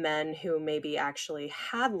men who maybe actually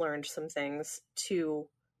had learned some things to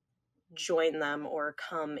join them or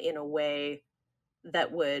come in a way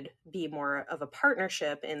that would be more of a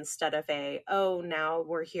partnership, instead of oh, now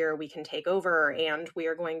we're here, we can take over, and we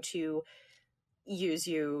are going to use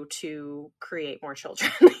you to create more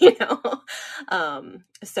children.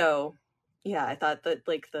 So yeah, I thought that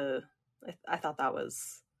I thought that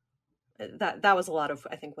was a lot of,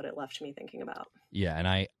 I think, what it left me thinking about. Yeah, and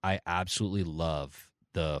I absolutely love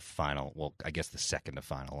the final, well, I guess the second to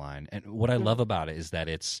final line. And what I love Mm-hmm. about it is that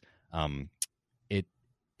um it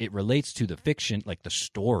it relates to the fiction, like the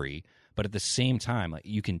story, but at the same time, like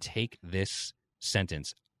you can take this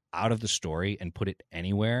sentence out of the story and put it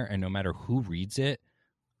anywhere, and no matter who reads it,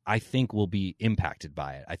 I think will be impacted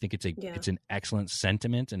by it. I think Yeah. it's an excellent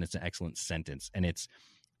sentiment, and it's an excellent sentence, and it's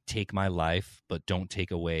take my life, but don't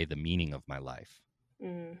take away the meaning of my life.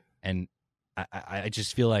 Mm. And I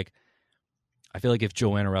just feel like if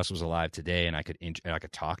Joanna Russ was alive today and I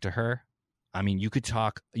could talk to her, I mean, you could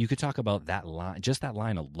talk about that line, just that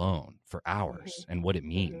line alone, for Mm-hmm. hours, and what it Mm-hmm.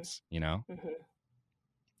 means. You know? Mm-hmm.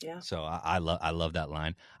 Yeah. So I love that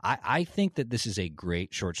line. I think that this is a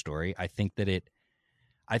great short story. I think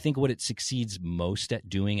what it succeeds most at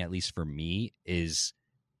doing, at least for me, is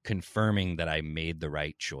confirming that I made the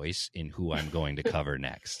right choice in who I'm going to cover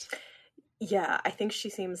next. Yeah, I think she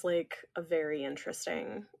seems like a very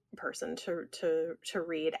interesting person to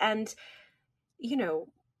read. And you know,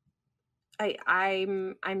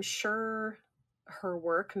 I'm sure her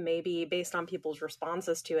work, maybe based on people's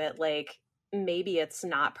responses to it, like maybe it's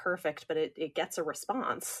not perfect, but it gets a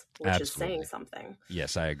response, which is saying Absolutely. something.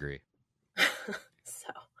 Yes, I agree. So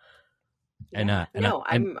And yeah, no,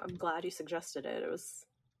 and I'm glad you suggested it. It was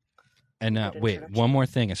and a good wait, introduction. one more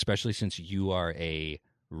thing, especially since you are a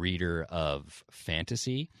reader of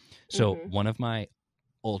fantasy. So Mm-hmm. one of my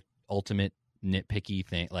ultimate nitpicky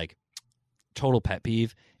thing, like total pet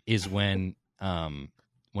peeve, is when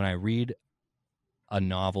I read a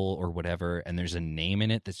novel or whatever and there's a name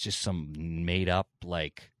in it that's just some made up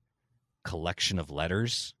like collection of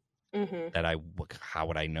letters Mm-hmm. that how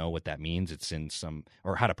would I know what that means? It's in some,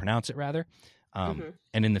 or how to pronounce it rather. Mm-hmm.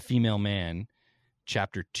 And in The Female Man,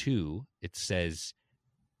 chapter 2, it says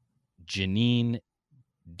Janine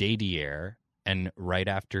Dadier, and right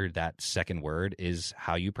after that second word is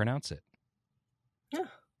how you pronounce it. Yeah.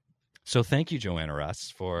 So thank you, Joanna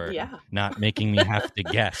Russ, for Yeah. not making me have to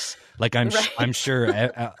guess. Like I'm Right. sure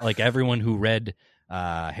like everyone who read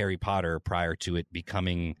Harry Potter prior to it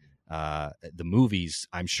becoming the movies,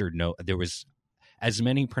 I'm sure there was as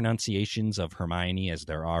many pronunciations of Hermione as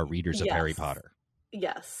there are readers of Harry Yes. Potter.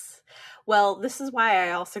 Yes. Well, this is why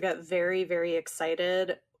I also get very, very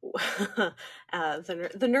excited. The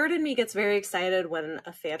nerd in me gets very excited when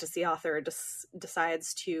a fantasy author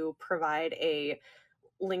decides to provide a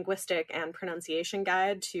linguistic and pronunciation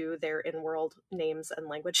guide to their in-world names and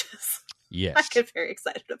languages. Yes. I get very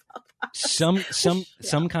excited about that. Some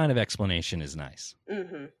kind of explanation is nice.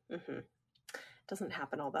 Mm-hmm, mm-hmm. Doesn't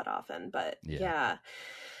happen all that often, but Yeah.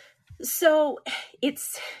 So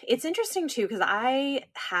it's interesting too, because I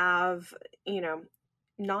have,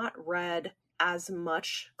 not read as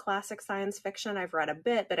much classic science fiction. I've read a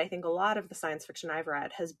bit, but I think a lot of the science fiction I've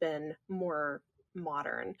read has been more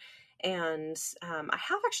modern. And I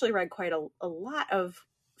have actually read quite a lot of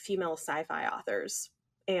female sci-fi authors.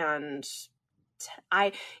 And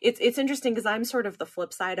it's interesting because I'm sort of the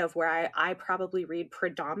flip side of where I probably read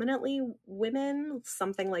predominantly women.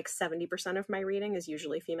 Something like 70% of my reading is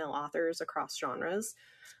usually female authors across genres.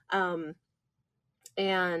 And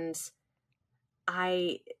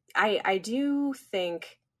I do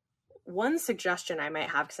think one suggestion I might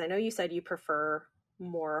have, because I know you said you prefer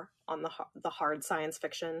more on the hard science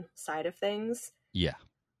fiction side of things. Yeah.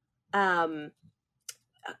 A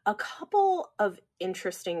couple of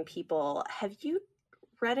interesting people. Have you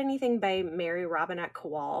read anything by Mary Robinette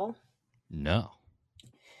Kowal? No.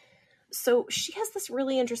 So she has this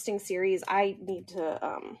really interesting series. I need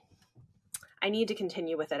to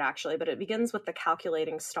continue with it actually, but it begins with the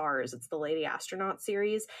Calculating Stars. It's the Lady Astronaut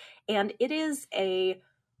series, and it is a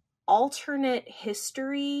alternate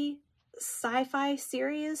history sci-fi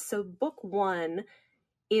series. So book 1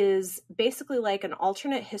 is basically like an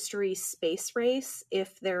alternate history space race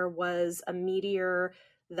if there was a meteor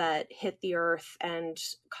that hit the Earth and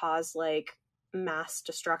caused like mass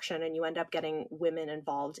destruction, and you end up getting women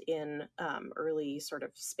involved in early sort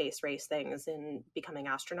of space race things in becoming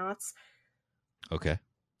astronauts. Okay.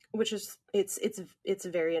 Which is it's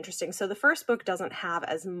very interesting. So the first book doesn't have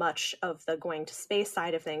as much of the going to space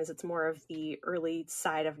side of things. It's more of the early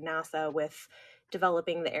side of NASA with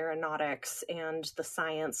developing the aeronautics and the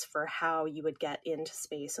science for how you would get into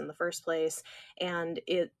space in the first place. And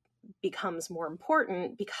it becomes more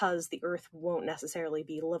important because the Earth won't necessarily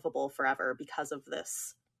be livable forever because of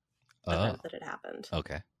this event that had happened.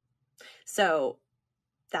 Okay. So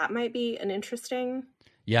that might be an interesting.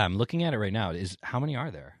 Yeah, I'm looking at it right now. How many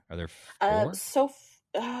are there? Are there 4? So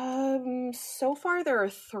far there are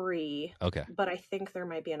 3. Okay. But I think there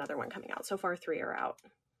might be another one coming out. So far 3 are out.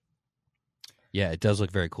 Yeah, it does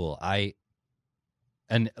look very cool.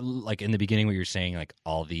 And like in the beginning where you're saying like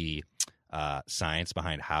all the science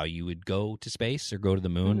behind how you would go to space or go to the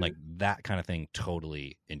moon, like that kind of thing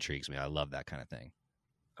totally intrigues me. I love that kind of thing.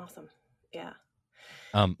 Awesome. Yeah.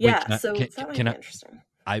 Yeah. Wait, so that might be interesting.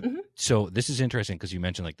 So this is interesting because you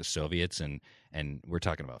mentioned like the Soviets and we're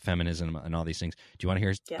talking about feminism and all these things. Do you want to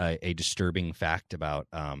hear a disturbing fact about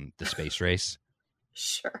the space race?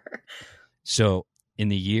 Sure. So in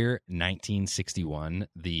the year 1961,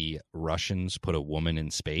 the Russians put a woman in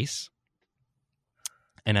space.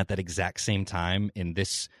 And at that exact same time, in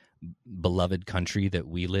this beloved country that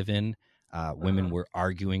we live in, women were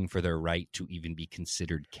arguing for their right to even be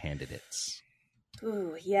considered candidates.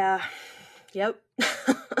 Ooh, yeah. Yep.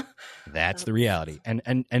 That's the reality. And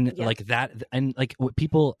Yeah. like that, and like what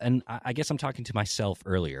people, and I guess I'm talking to myself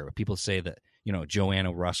earlier, but people say that,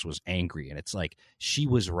 Joanna Russ was angry, and it's like she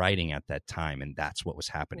was writing at that time and that's what was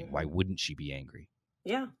happening. Why wouldn't she be angry?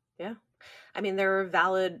 Yeah. Yeah. I mean, there are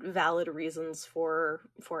valid reasons for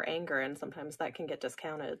anger, and sometimes that can get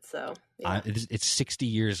discounted. So, yeah. It's 60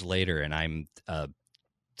 years later and I'm a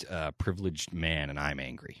privileged man and I'm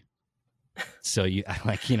angry. So you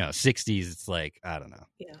like, 60s, it's like, I don't know.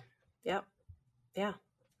 Yeah. Yep. Yeah.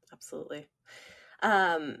 Absolutely.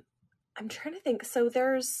 Um, I'm trying to think. So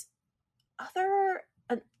other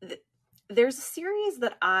uh, there's a series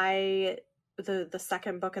that the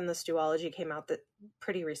second book in this duology came out that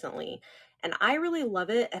pretty recently, and I really love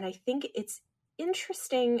it, and I think it's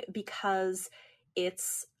interesting because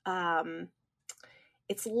it's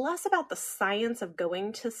it's less about the science of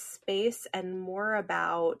going to space and more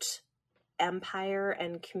about empire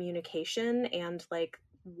and communication, and like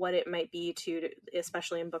what it might be to,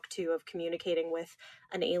 especially in book 2, of communicating with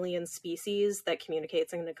an alien species that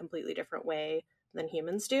communicates in a completely different way than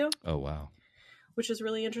humans do. Oh, wow. Which is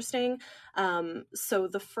really interesting. So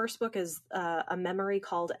the first book is A Memory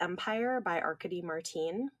Called Empire by Arkady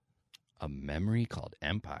Martine. A Memory Called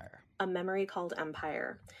Empire. A Memory Called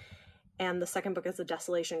Empire. And the second book is A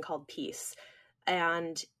Desolation Called Peace.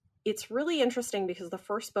 And it's really interesting because the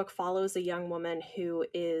first book follows a young woman who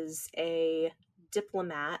is a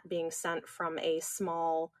diplomat being sent from a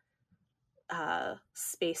small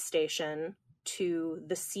space station to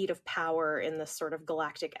the seat of power in this sort of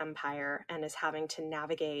galactic empire, and is having to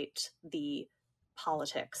navigate the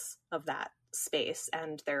politics of that space.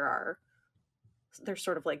 And there's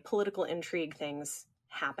sort of like political intrigue things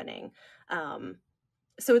happening.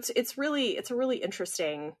 So it's a really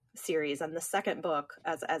interesting series. And the second book,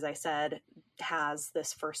 as I said, has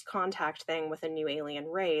this first contact thing with a new alien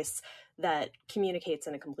race that communicates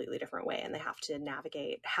in a completely different way, and they have to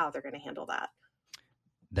navigate how they're going to handle that.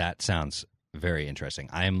 That sounds very interesting.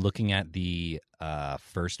 I am looking at the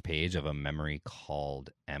first page of A Memory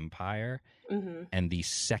Called Empire, and the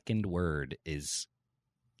second word is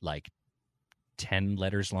like 10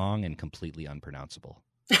 letters long and completely unpronounceable.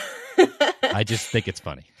 I just think it's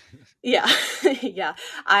funny. Yeah. Yeah.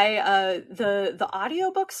 The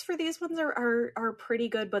audiobooks for these ones are pretty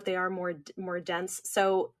good, but they are more dense.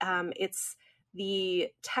 So it's the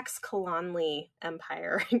Tex Calanley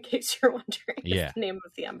Empire, in case you're wondering. Yeah. Is the name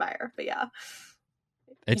of the empire. But yeah.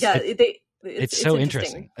 It's so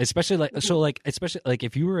interesting, especially like especially like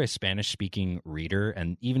if you were a Spanish speaking reader,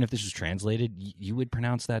 and even if this was translated, you would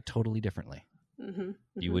pronounce that totally differently.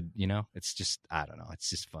 You would, it's just, I don't know, it's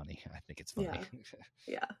just funny. I think it's funny.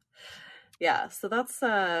 Yeah. So that's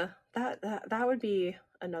that would be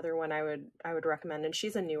another one I would recommend. And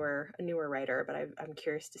she's a newer writer, but I'm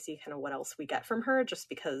curious to see kind of what else we get from her, just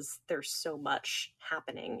because there's so much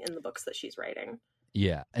happening in the books that she's writing.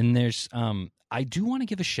 Yeah, and there's I do want to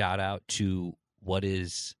give a shout out to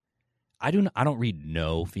I don't read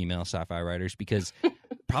no female sci-fi writers, because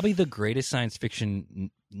probably the greatest science fiction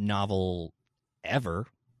novel ever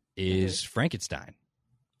is Frankenstein.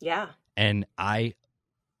 Yeah. And I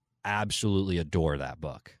absolutely adore that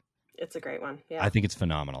book. It's a great one. Yeah. I think it's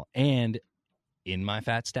phenomenal. And in my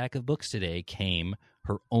fat stack of books today came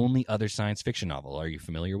her only other science fiction novel. Are you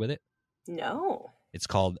familiar with it? No. It's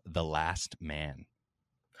called The Last Man.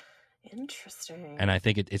 Interesting. And I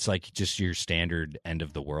think it's like just your standard end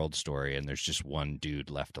of the world story, and there's just one dude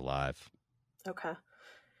left alive. Okay.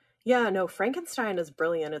 Yeah, no, Frankenstein is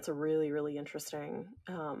brilliant. It's a really, really interesting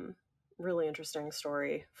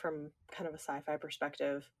story from kind of a sci-fi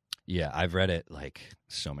perspective. Yeah, I've read it like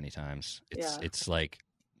so many times. It's like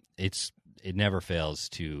it never fails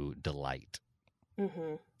to delight.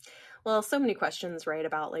 Mm-hmm. Well, so many questions, right,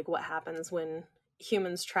 about like what happens when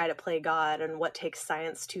humans try to play God, and what takes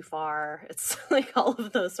science too far. It's like all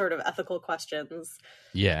of those sort of ethical questions.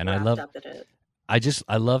 Yeah, and I love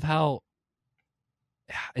how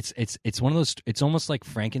it's one of those. It's almost like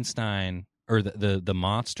Frankenstein, or the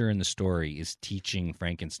monster in the story is teaching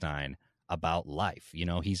Frankenstein about life.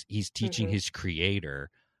 He's teaching his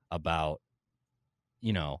creator about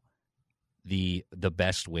the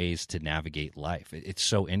best ways to navigate life. It's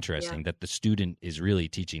so interesting that the student is really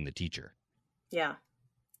teaching the teacher. Yeah.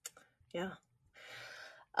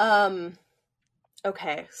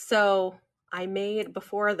 Okay, so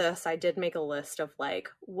before this, I did make a list of like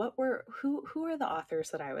who are the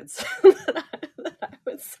authors that I would that I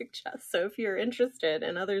would suggest. So if you're interested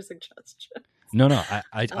in other suggestions,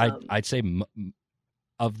 I'd say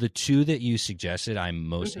of the two that you suggested, I'm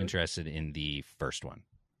most interested in the first one.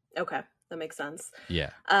 Okay, that makes sense.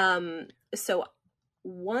 Yeah. So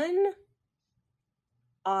one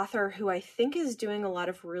author who I think is doing a lot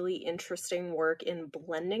of really interesting work in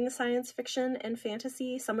blending science fiction and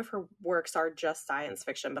fantasy. Some of her works are just science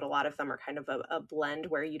fiction, but a lot of them are kind of a blend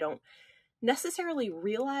where you don't necessarily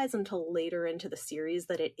realize until later into the series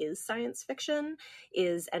that it is science fiction,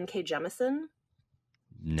 is N.K. Jemisin.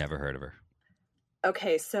 Never heard of her.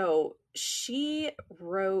 Okay, so she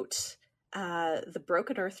wrote the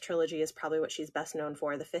Broken Earth trilogy is probably what she's best known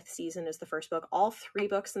for. The 5th season is the first book. All 3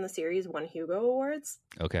 books in the series won Hugo Awards.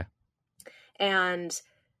 Okay. And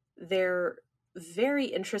they're very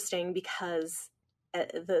interesting because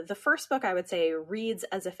the first book, I would say, reads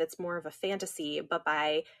as if it's more of a fantasy, but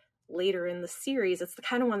by later in the series, it's the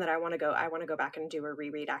kind of one that I want to go back and do a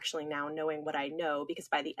reread actually now, knowing what I know, because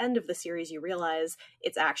by the end of the series you realize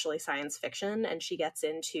it's actually science fiction, and she gets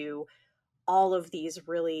into all of these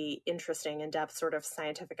really interesting in-depth sort of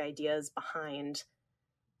scientific ideas behind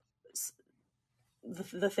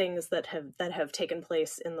the things that have taken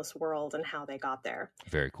place in this world and how they got there.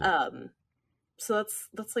 Very cool. So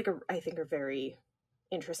that's like I think a very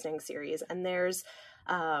interesting series. And there's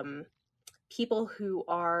people who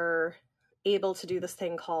are able to do this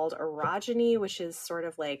thing called orogeny, which is sort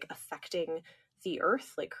of like affecting the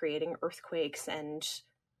earth, like creating earthquakes, and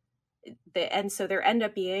so there end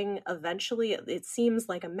up being, eventually, it seems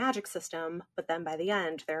like a magic system, but then by the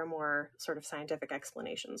end there are more sort of scientific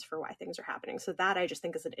explanations for why things are happening. So that I just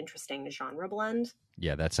think is an interesting genre blend.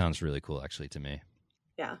 Yeah, that sounds really cool actually to me.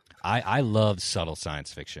 Yeah. I love subtle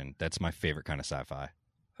science fiction. That's my favorite kind of sci-fi.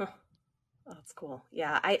 Huh. Oh, that's cool.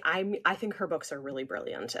 Yeah, I think her books are really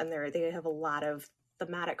brilliant, and they have a lot of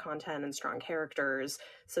thematic content and strong characters.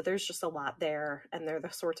 So there's just a lot there, and they're the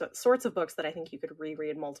sorts of books that I think you could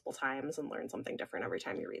reread multiple times and learn something different every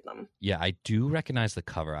time you read them. Yeah, I do recognize the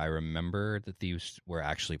cover. I remember that these were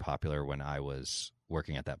actually popular when I was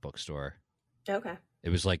working at that bookstore. Okay. It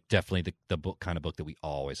was like definitely the book kind of book that we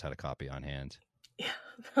always had a copy on hand. Yeah,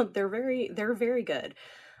 they're very good.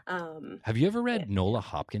 Have you ever read Nola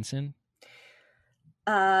Hopkinson?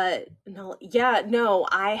 No,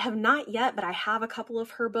 I have not yet, but I have a couple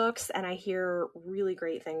of her books, and I hear really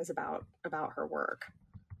great things about her work.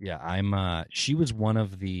 Yeah, she was one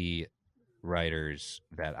of the writers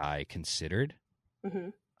that I considered.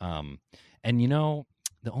 Mm-hmm. And you know,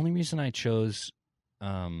 the only reason I chose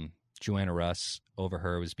Joanna Russ over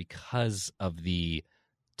her was because of the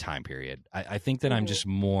time period. I think that I'm just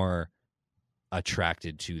more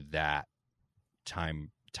attracted to that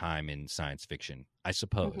time in science fiction, I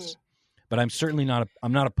suppose. But I'm certainly not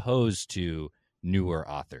I'm not opposed to newer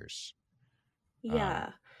authors.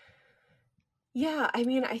 Yeah. I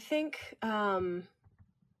mean, I think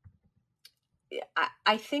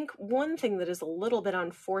I think one thing that is a little bit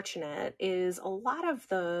unfortunate is a lot of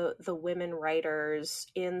the women writers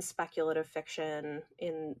in speculative fiction,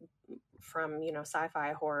 from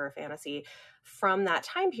sci-fi, horror, fantasy, from that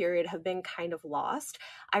time period have been kind of lost.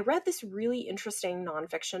 I read this really interesting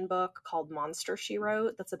nonfiction book called Monster, She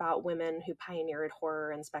Wrote, that's about women who pioneered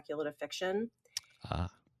horror and speculative fiction.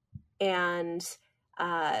 And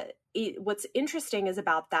what's interesting is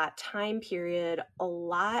about that time period, a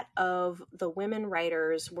lot of the women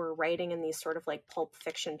writers were writing in these sort of like pulp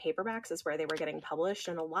fiction paperbacks is where they were getting published,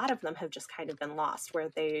 and a lot of them have just kind of been lost, where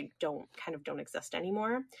they don't exist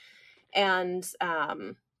anymore. And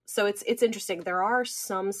so it's interesting. There are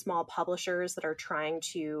some small publishers that are trying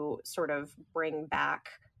to sort of bring back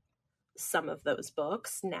some of those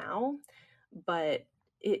books now, but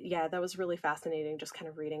that was really fascinating, just kind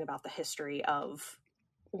of reading about the history of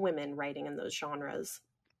women writing in those genres.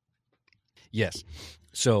 Yes.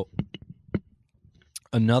 So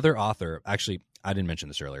another author, actually, I didn't mention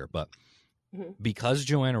this earlier, but because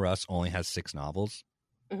Joanna Russ only has 6 novels,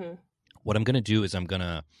 what I'm going to do is I'm going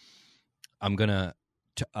to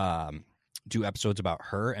do episodes about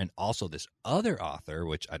her and also this other author,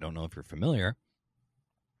 which I don't know if you're familiar,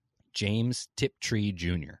 James Tiptree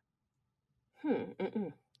Jr.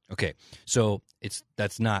 Okay, so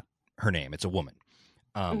that's not her name; it's a woman,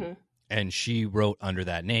 and she wrote under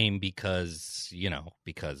that name because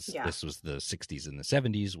this was the 60s and the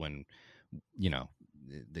 70s when you don't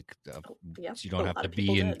have to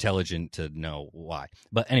be intelligent to know why.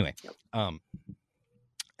 But anyway,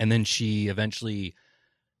 and then she eventually,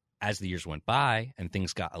 as the years went by and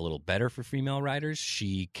things got a little better for female writers,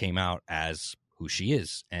 she came out as who she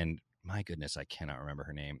is. And my goodness, I cannot remember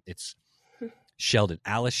her name. It's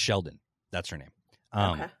Alice Sheldon. That's her name.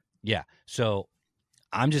 Okay. Yeah. So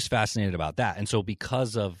I'm just fascinated about that. And so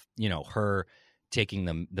because of, her taking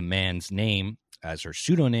the man's name as her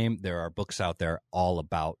pseudonym, there are books out there all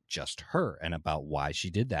about just her and about why she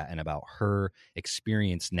did that and about her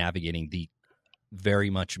experience navigating the very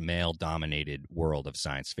much male-dominated world of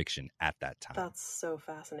science fiction at that time. That's so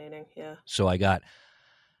fascinating. Yeah. So I think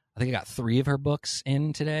I got 3 of her books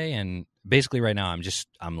in today, and basically right now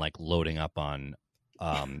I'm like loading up on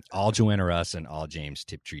all Joanna Russ and all James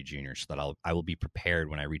Tiptree Jr. so that I will be prepared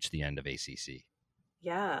when I reach the end of ACC.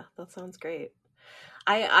 Yeah, that sounds great.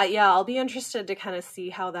 I'll be interested to kind of see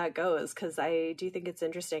how that goes, because I do think it's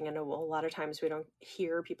interesting, and a lot of times we don't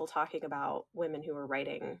hear people talking about women who were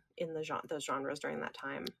writing in those genres during that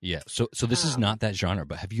time. Yeah, so this is not that genre,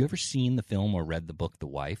 but have you ever seen the film or read the book The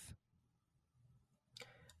Wife?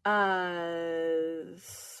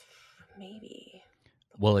 Maybe.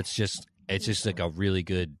 Well, it's just like a really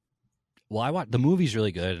good. Well, the movie's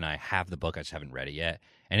really good, and I have the book. I just haven't read it yet.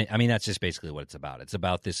 And I mean, that's just basically what it's about. It's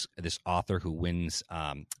about this author who wins,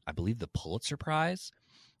 I believe, the Pulitzer Prize,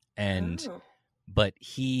 but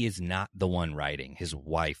he is not the one writing. His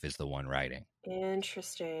wife is the one writing.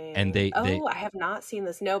 Interesting. And I have not seen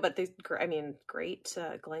this. No, but great.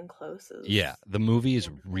 Glenn Close is. Yeah, the movie is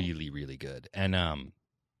really, really good, and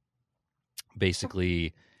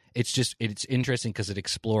basically, it's interesting because it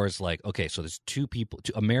explores like, okay, so there's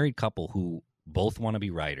a married couple who both want to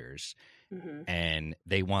be writers. Mm-hmm. And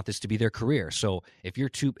they want this to be their career. So if you're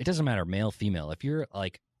it doesn't matter, male, female. If you're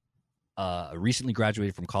like a recently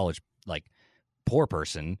graduated from college, like poor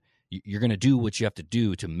person, you're going to do what you have to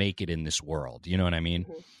do to make it in this world. You know what I mean?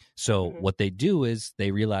 Mm-hmm. So what they do is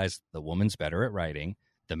they realize the woman's better at writing.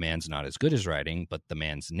 The man's not as good as writing, but the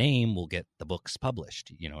man's name will get the books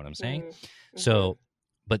published. You know what I'm saying? Mm-hmm. So,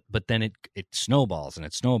 but then it snowballs and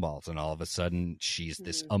it snowballs, and all of a sudden she's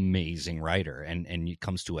this amazing writer, and it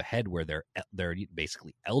comes to a head where they're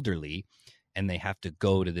basically elderly, and they have to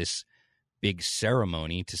go to this big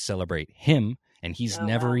ceremony to celebrate him, and he's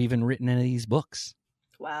never even written any of these books.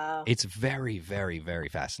 Wow. It's very, very, very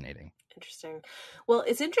fascinating. Interesting. Well,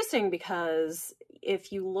 it's interesting because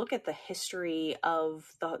if you look at the history of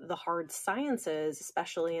the hard sciences,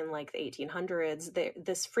 especially in like the 1800s,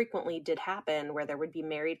 this frequently did happen, where there would be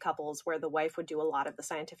married couples where the wife would do a lot of the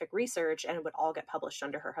scientific research and it would all get published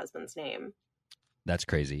under her husband's name. That's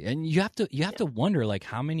crazy. And you have to wonder, like,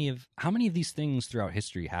 how many of these things throughout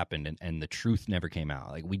history happened and the truth never came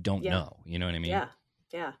out. Like, we don't know. You know what I mean?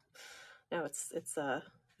 Yeah. No, it's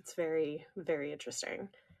very, very interesting.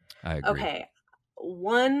 I agree. Okay.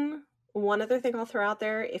 One other thing I'll throw out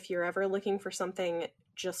there, if you're ever looking for something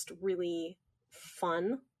just really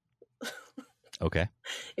fun. Okay.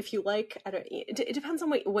 If you like, it depends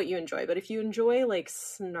on what you enjoy, but if you enjoy like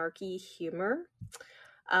snarky humor,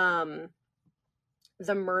 The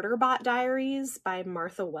Murderbot Diaries by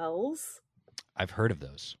Martha Wells. I've heard of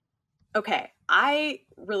those. Okay, I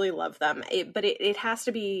really love them, but it has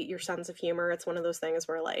to be your sense of humor. It's one of those things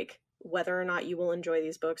where, like, whether or not you will enjoy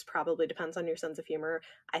these books probably depends on your sense of humor.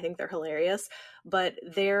 I think they're hilarious, but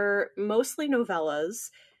they're mostly novellas,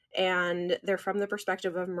 and they're from the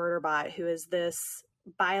perspective of Murderbot, who is this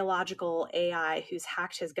biological AI who's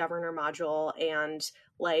hacked his governor module and,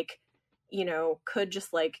 like, you know, could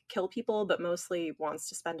just, like, kill people, but mostly wants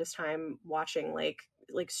to spend his time watching, like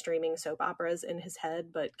streaming soap operas in his head,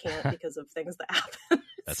 but can't because of things that happen.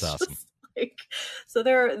 That's awesome. So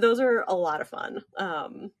those are a lot of fun.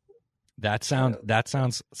 That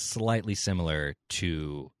sounds slightly similar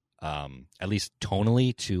to, at least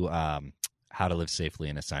tonally, to How to Live Safely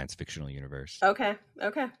in a Science Fictional Universe. Okay.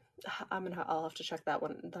 I'll have to check that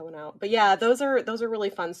one out. But yeah, those are really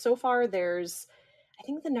fun. So far, I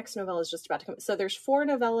think the next novella is just about to come. So there's 4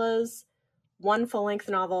 novellas, 1 full-length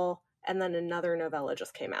novel, and then another novella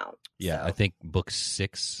just came out. Yeah, so. I think book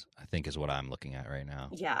 6, is what I'm looking at right now.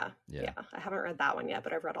 Yeah. I haven't read that one yet,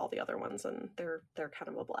 but I've read all the other ones, and they're kind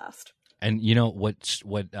of a blast. And you know what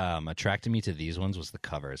attracted me to these ones was the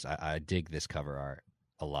covers. I dig this cover art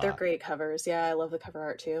a lot. They're great covers. Yeah, I love the cover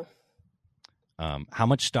art too. How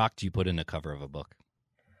much stock do you put in a cover of a book?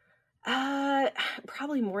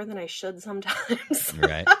 Probably more than I should sometimes.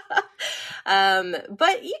 Right.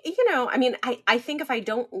 But you know, I mean, I think if I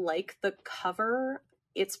don't like the cover,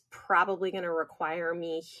 it's probably going to require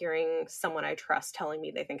me hearing someone I trust telling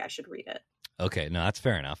me they think I should read it. Okay, no, that's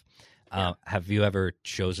fair enough. Yeah. Have you ever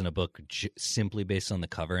chosen a book simply based on the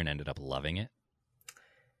cover and ended up loving it?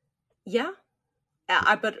 Yeah.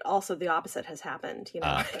 But also the opposite has happened. You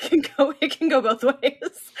know, it can go both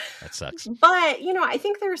ways. That sucks. But, you know, I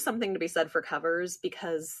think there's something to be said for covers,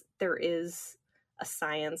 because there is a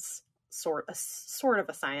science, sort of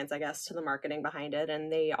a science, I guess, to the marketing behind it.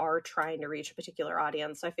 And they are trying to reach a particular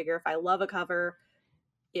audience. So I figure if I love a cover,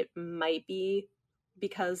 it might be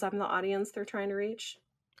because I'm the audience they're trying to reach.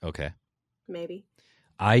 Okay. Maybe.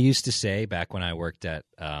 I used to say, back when I worked at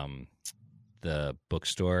the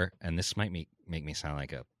bookstore, and this might make me sound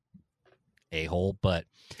like a hole, but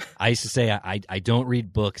I used to say I don't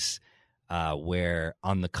read books where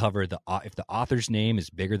on the cover if the author's name is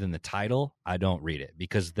bigger than the title, I don't read it,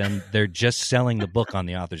 because then they're just selling the book on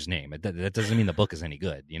the author's name. That doesn't mean the book is any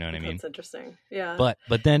good. You know what I mean? That's interesting. Yeah.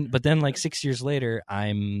 But then like 6 years later,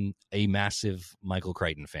 I'm a massive Michael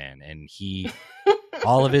Crichton fan, and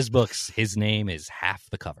all of his books, his name is half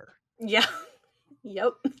the cover. Yeah.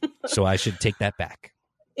 Yep. So I should take that back.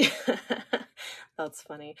 That's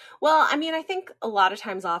funny. Well, I mean, I think a lot of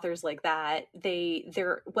times authors like that,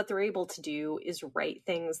 what they're able to do is write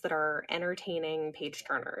things that are entertaining page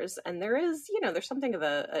turners, and there's something of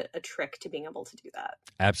a trick to being able to do that.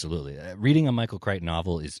 Absolutely. Reading a Michael Crichton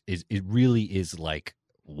novel it really is like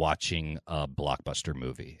watching a blockbuster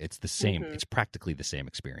movie. It's the same. It's practically the same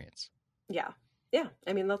experience. Yeah. Yeah.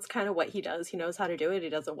 I mean, that's kind of what he does. He knows how to do it. He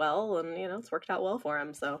does it well, and it's worked out well for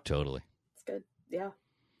him. So totally. It's good. Yeah.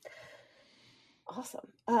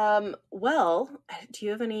 Awesome. Well, do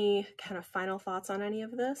you have any kind of final thoughts on any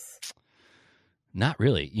of this? Not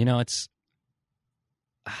really.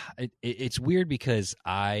 It's weird because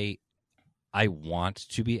I want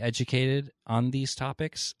to be educated on these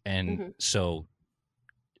topics, and so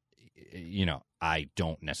I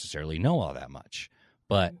don't necessarily know all that much,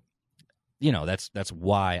 but that's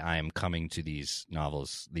why I'm coming to these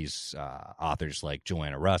novels, these authors like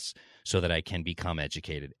Joanna Russ, so that I can become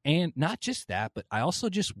educated. And not just that, but I also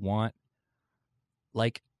just want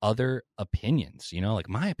like other opinions, like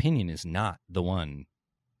my opinion is not the one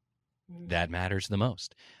that matters the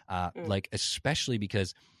most. Like, especially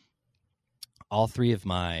because all three of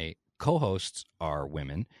my co-hosts are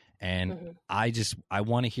women, and I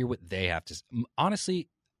want to hear what they have to, honestly,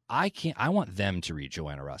 I want them to read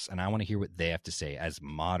Joanna Russ, and I want to hear what they have to say as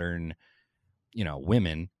modern,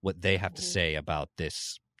 women, what they have to say about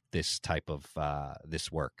this type of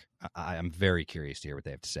this work. I'm very curious to hear what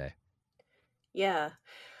they have to say. Yeah.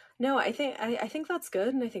 No, I think that's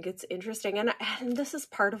good, and I think it's interesting, and this is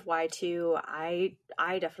part of why too. I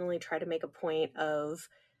definitely try to make a point of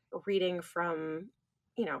reading from,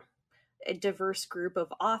 a diverse group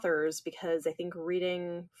of authors, because I think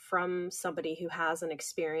reading from somebody who has an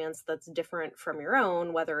experience that's different from your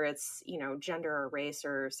own, whether it's, gender or race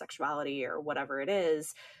or sexuality or whatever it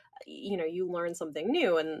is, you learn something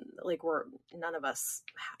new, and like none of us,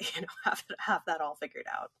 have that all figured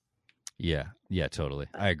out. Yeah, totally.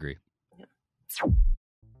 I agree. Yeah.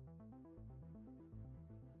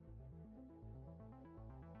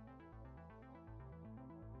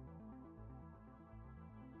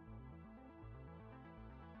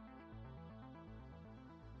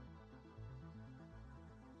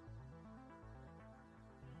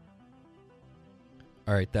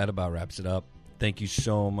 All right, that about wraps it up. Thank you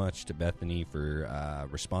so much to Bethany for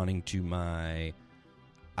responding to my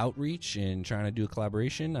outreach and trying to do a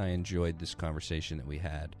collaboration. I enjoyed this conversation that we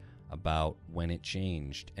had about When It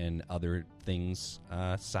Changed and other things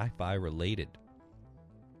sci-fi related.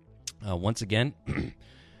 Once again,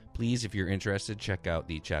 please, if you're interested, check out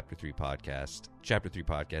the Chapter 3 podcast. Chapter 3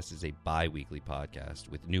 podcast is a bi-weekly podcast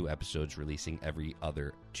with new episodes releasing every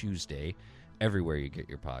other Tuesday, everywhere you get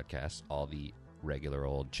your podcasts, all the regular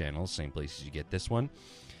old channels, same places you get this one.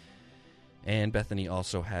 And Bethany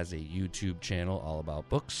also has a YouTube channel all about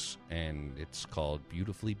books, and it's called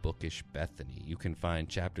Beautifully Bookish Bethany. You can find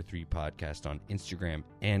Chapter 3 podcast on Instagram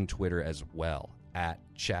and Twitter as well, at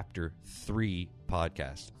Chapter 3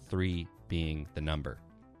 podcast, 3 being the number.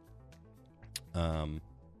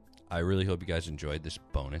 I really hope you guys enjoyed this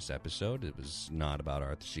bonus episode. It was not about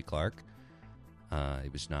Arthur C. Clarke.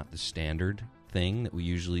 It was not the standard thing that we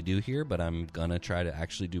usually do here, but I'm gonna try to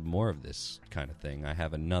actually do more of this kind of thing. I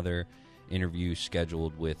have another interview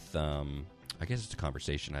scheduled with I guess it's a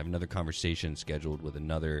conversation. I have another conversation scheduled with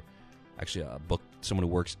someone who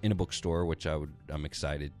works in a bookstore, which I'm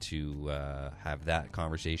excited to have that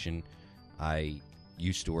conversation. I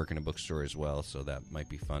used to work in a bookstore as well, so that might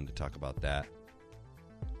be fun to talk about that.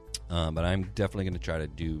 But I'm definitely going to try to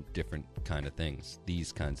do different kind of things,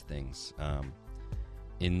 these kinds of things,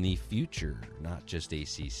 in the future, not just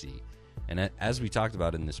ACC. And as we talked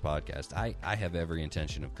about in this podcast, I have every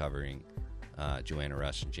intention of covering Joanna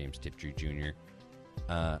Russ and James Tiptree Jr.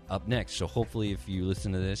 Up next. So hopefully if you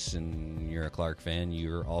listen to this and you're a Clarke fan,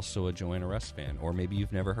 you're also a Joanna Russ fan. Or maybe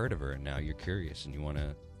you've never heard of her and now you're curious and you want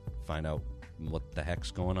to find out what the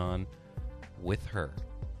heck's going on with her.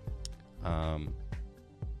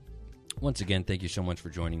 Once again, thank you so much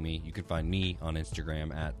for joining me. You can find me on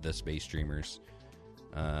Instagram at The Space Dreamers.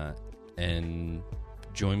 And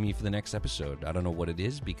join me for the next episode. I don't know what it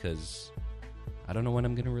is because I don't know when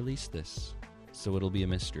I'm going to release this. So it'll be a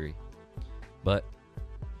mystery. But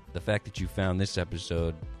the fact that you found this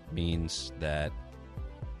episode means that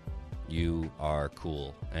you are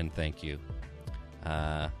cool, and thank you.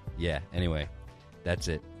 Anyway, that's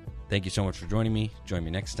it. Thank you so much for joining me. Join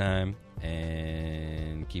me next time,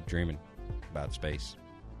 and keep dreaming about space.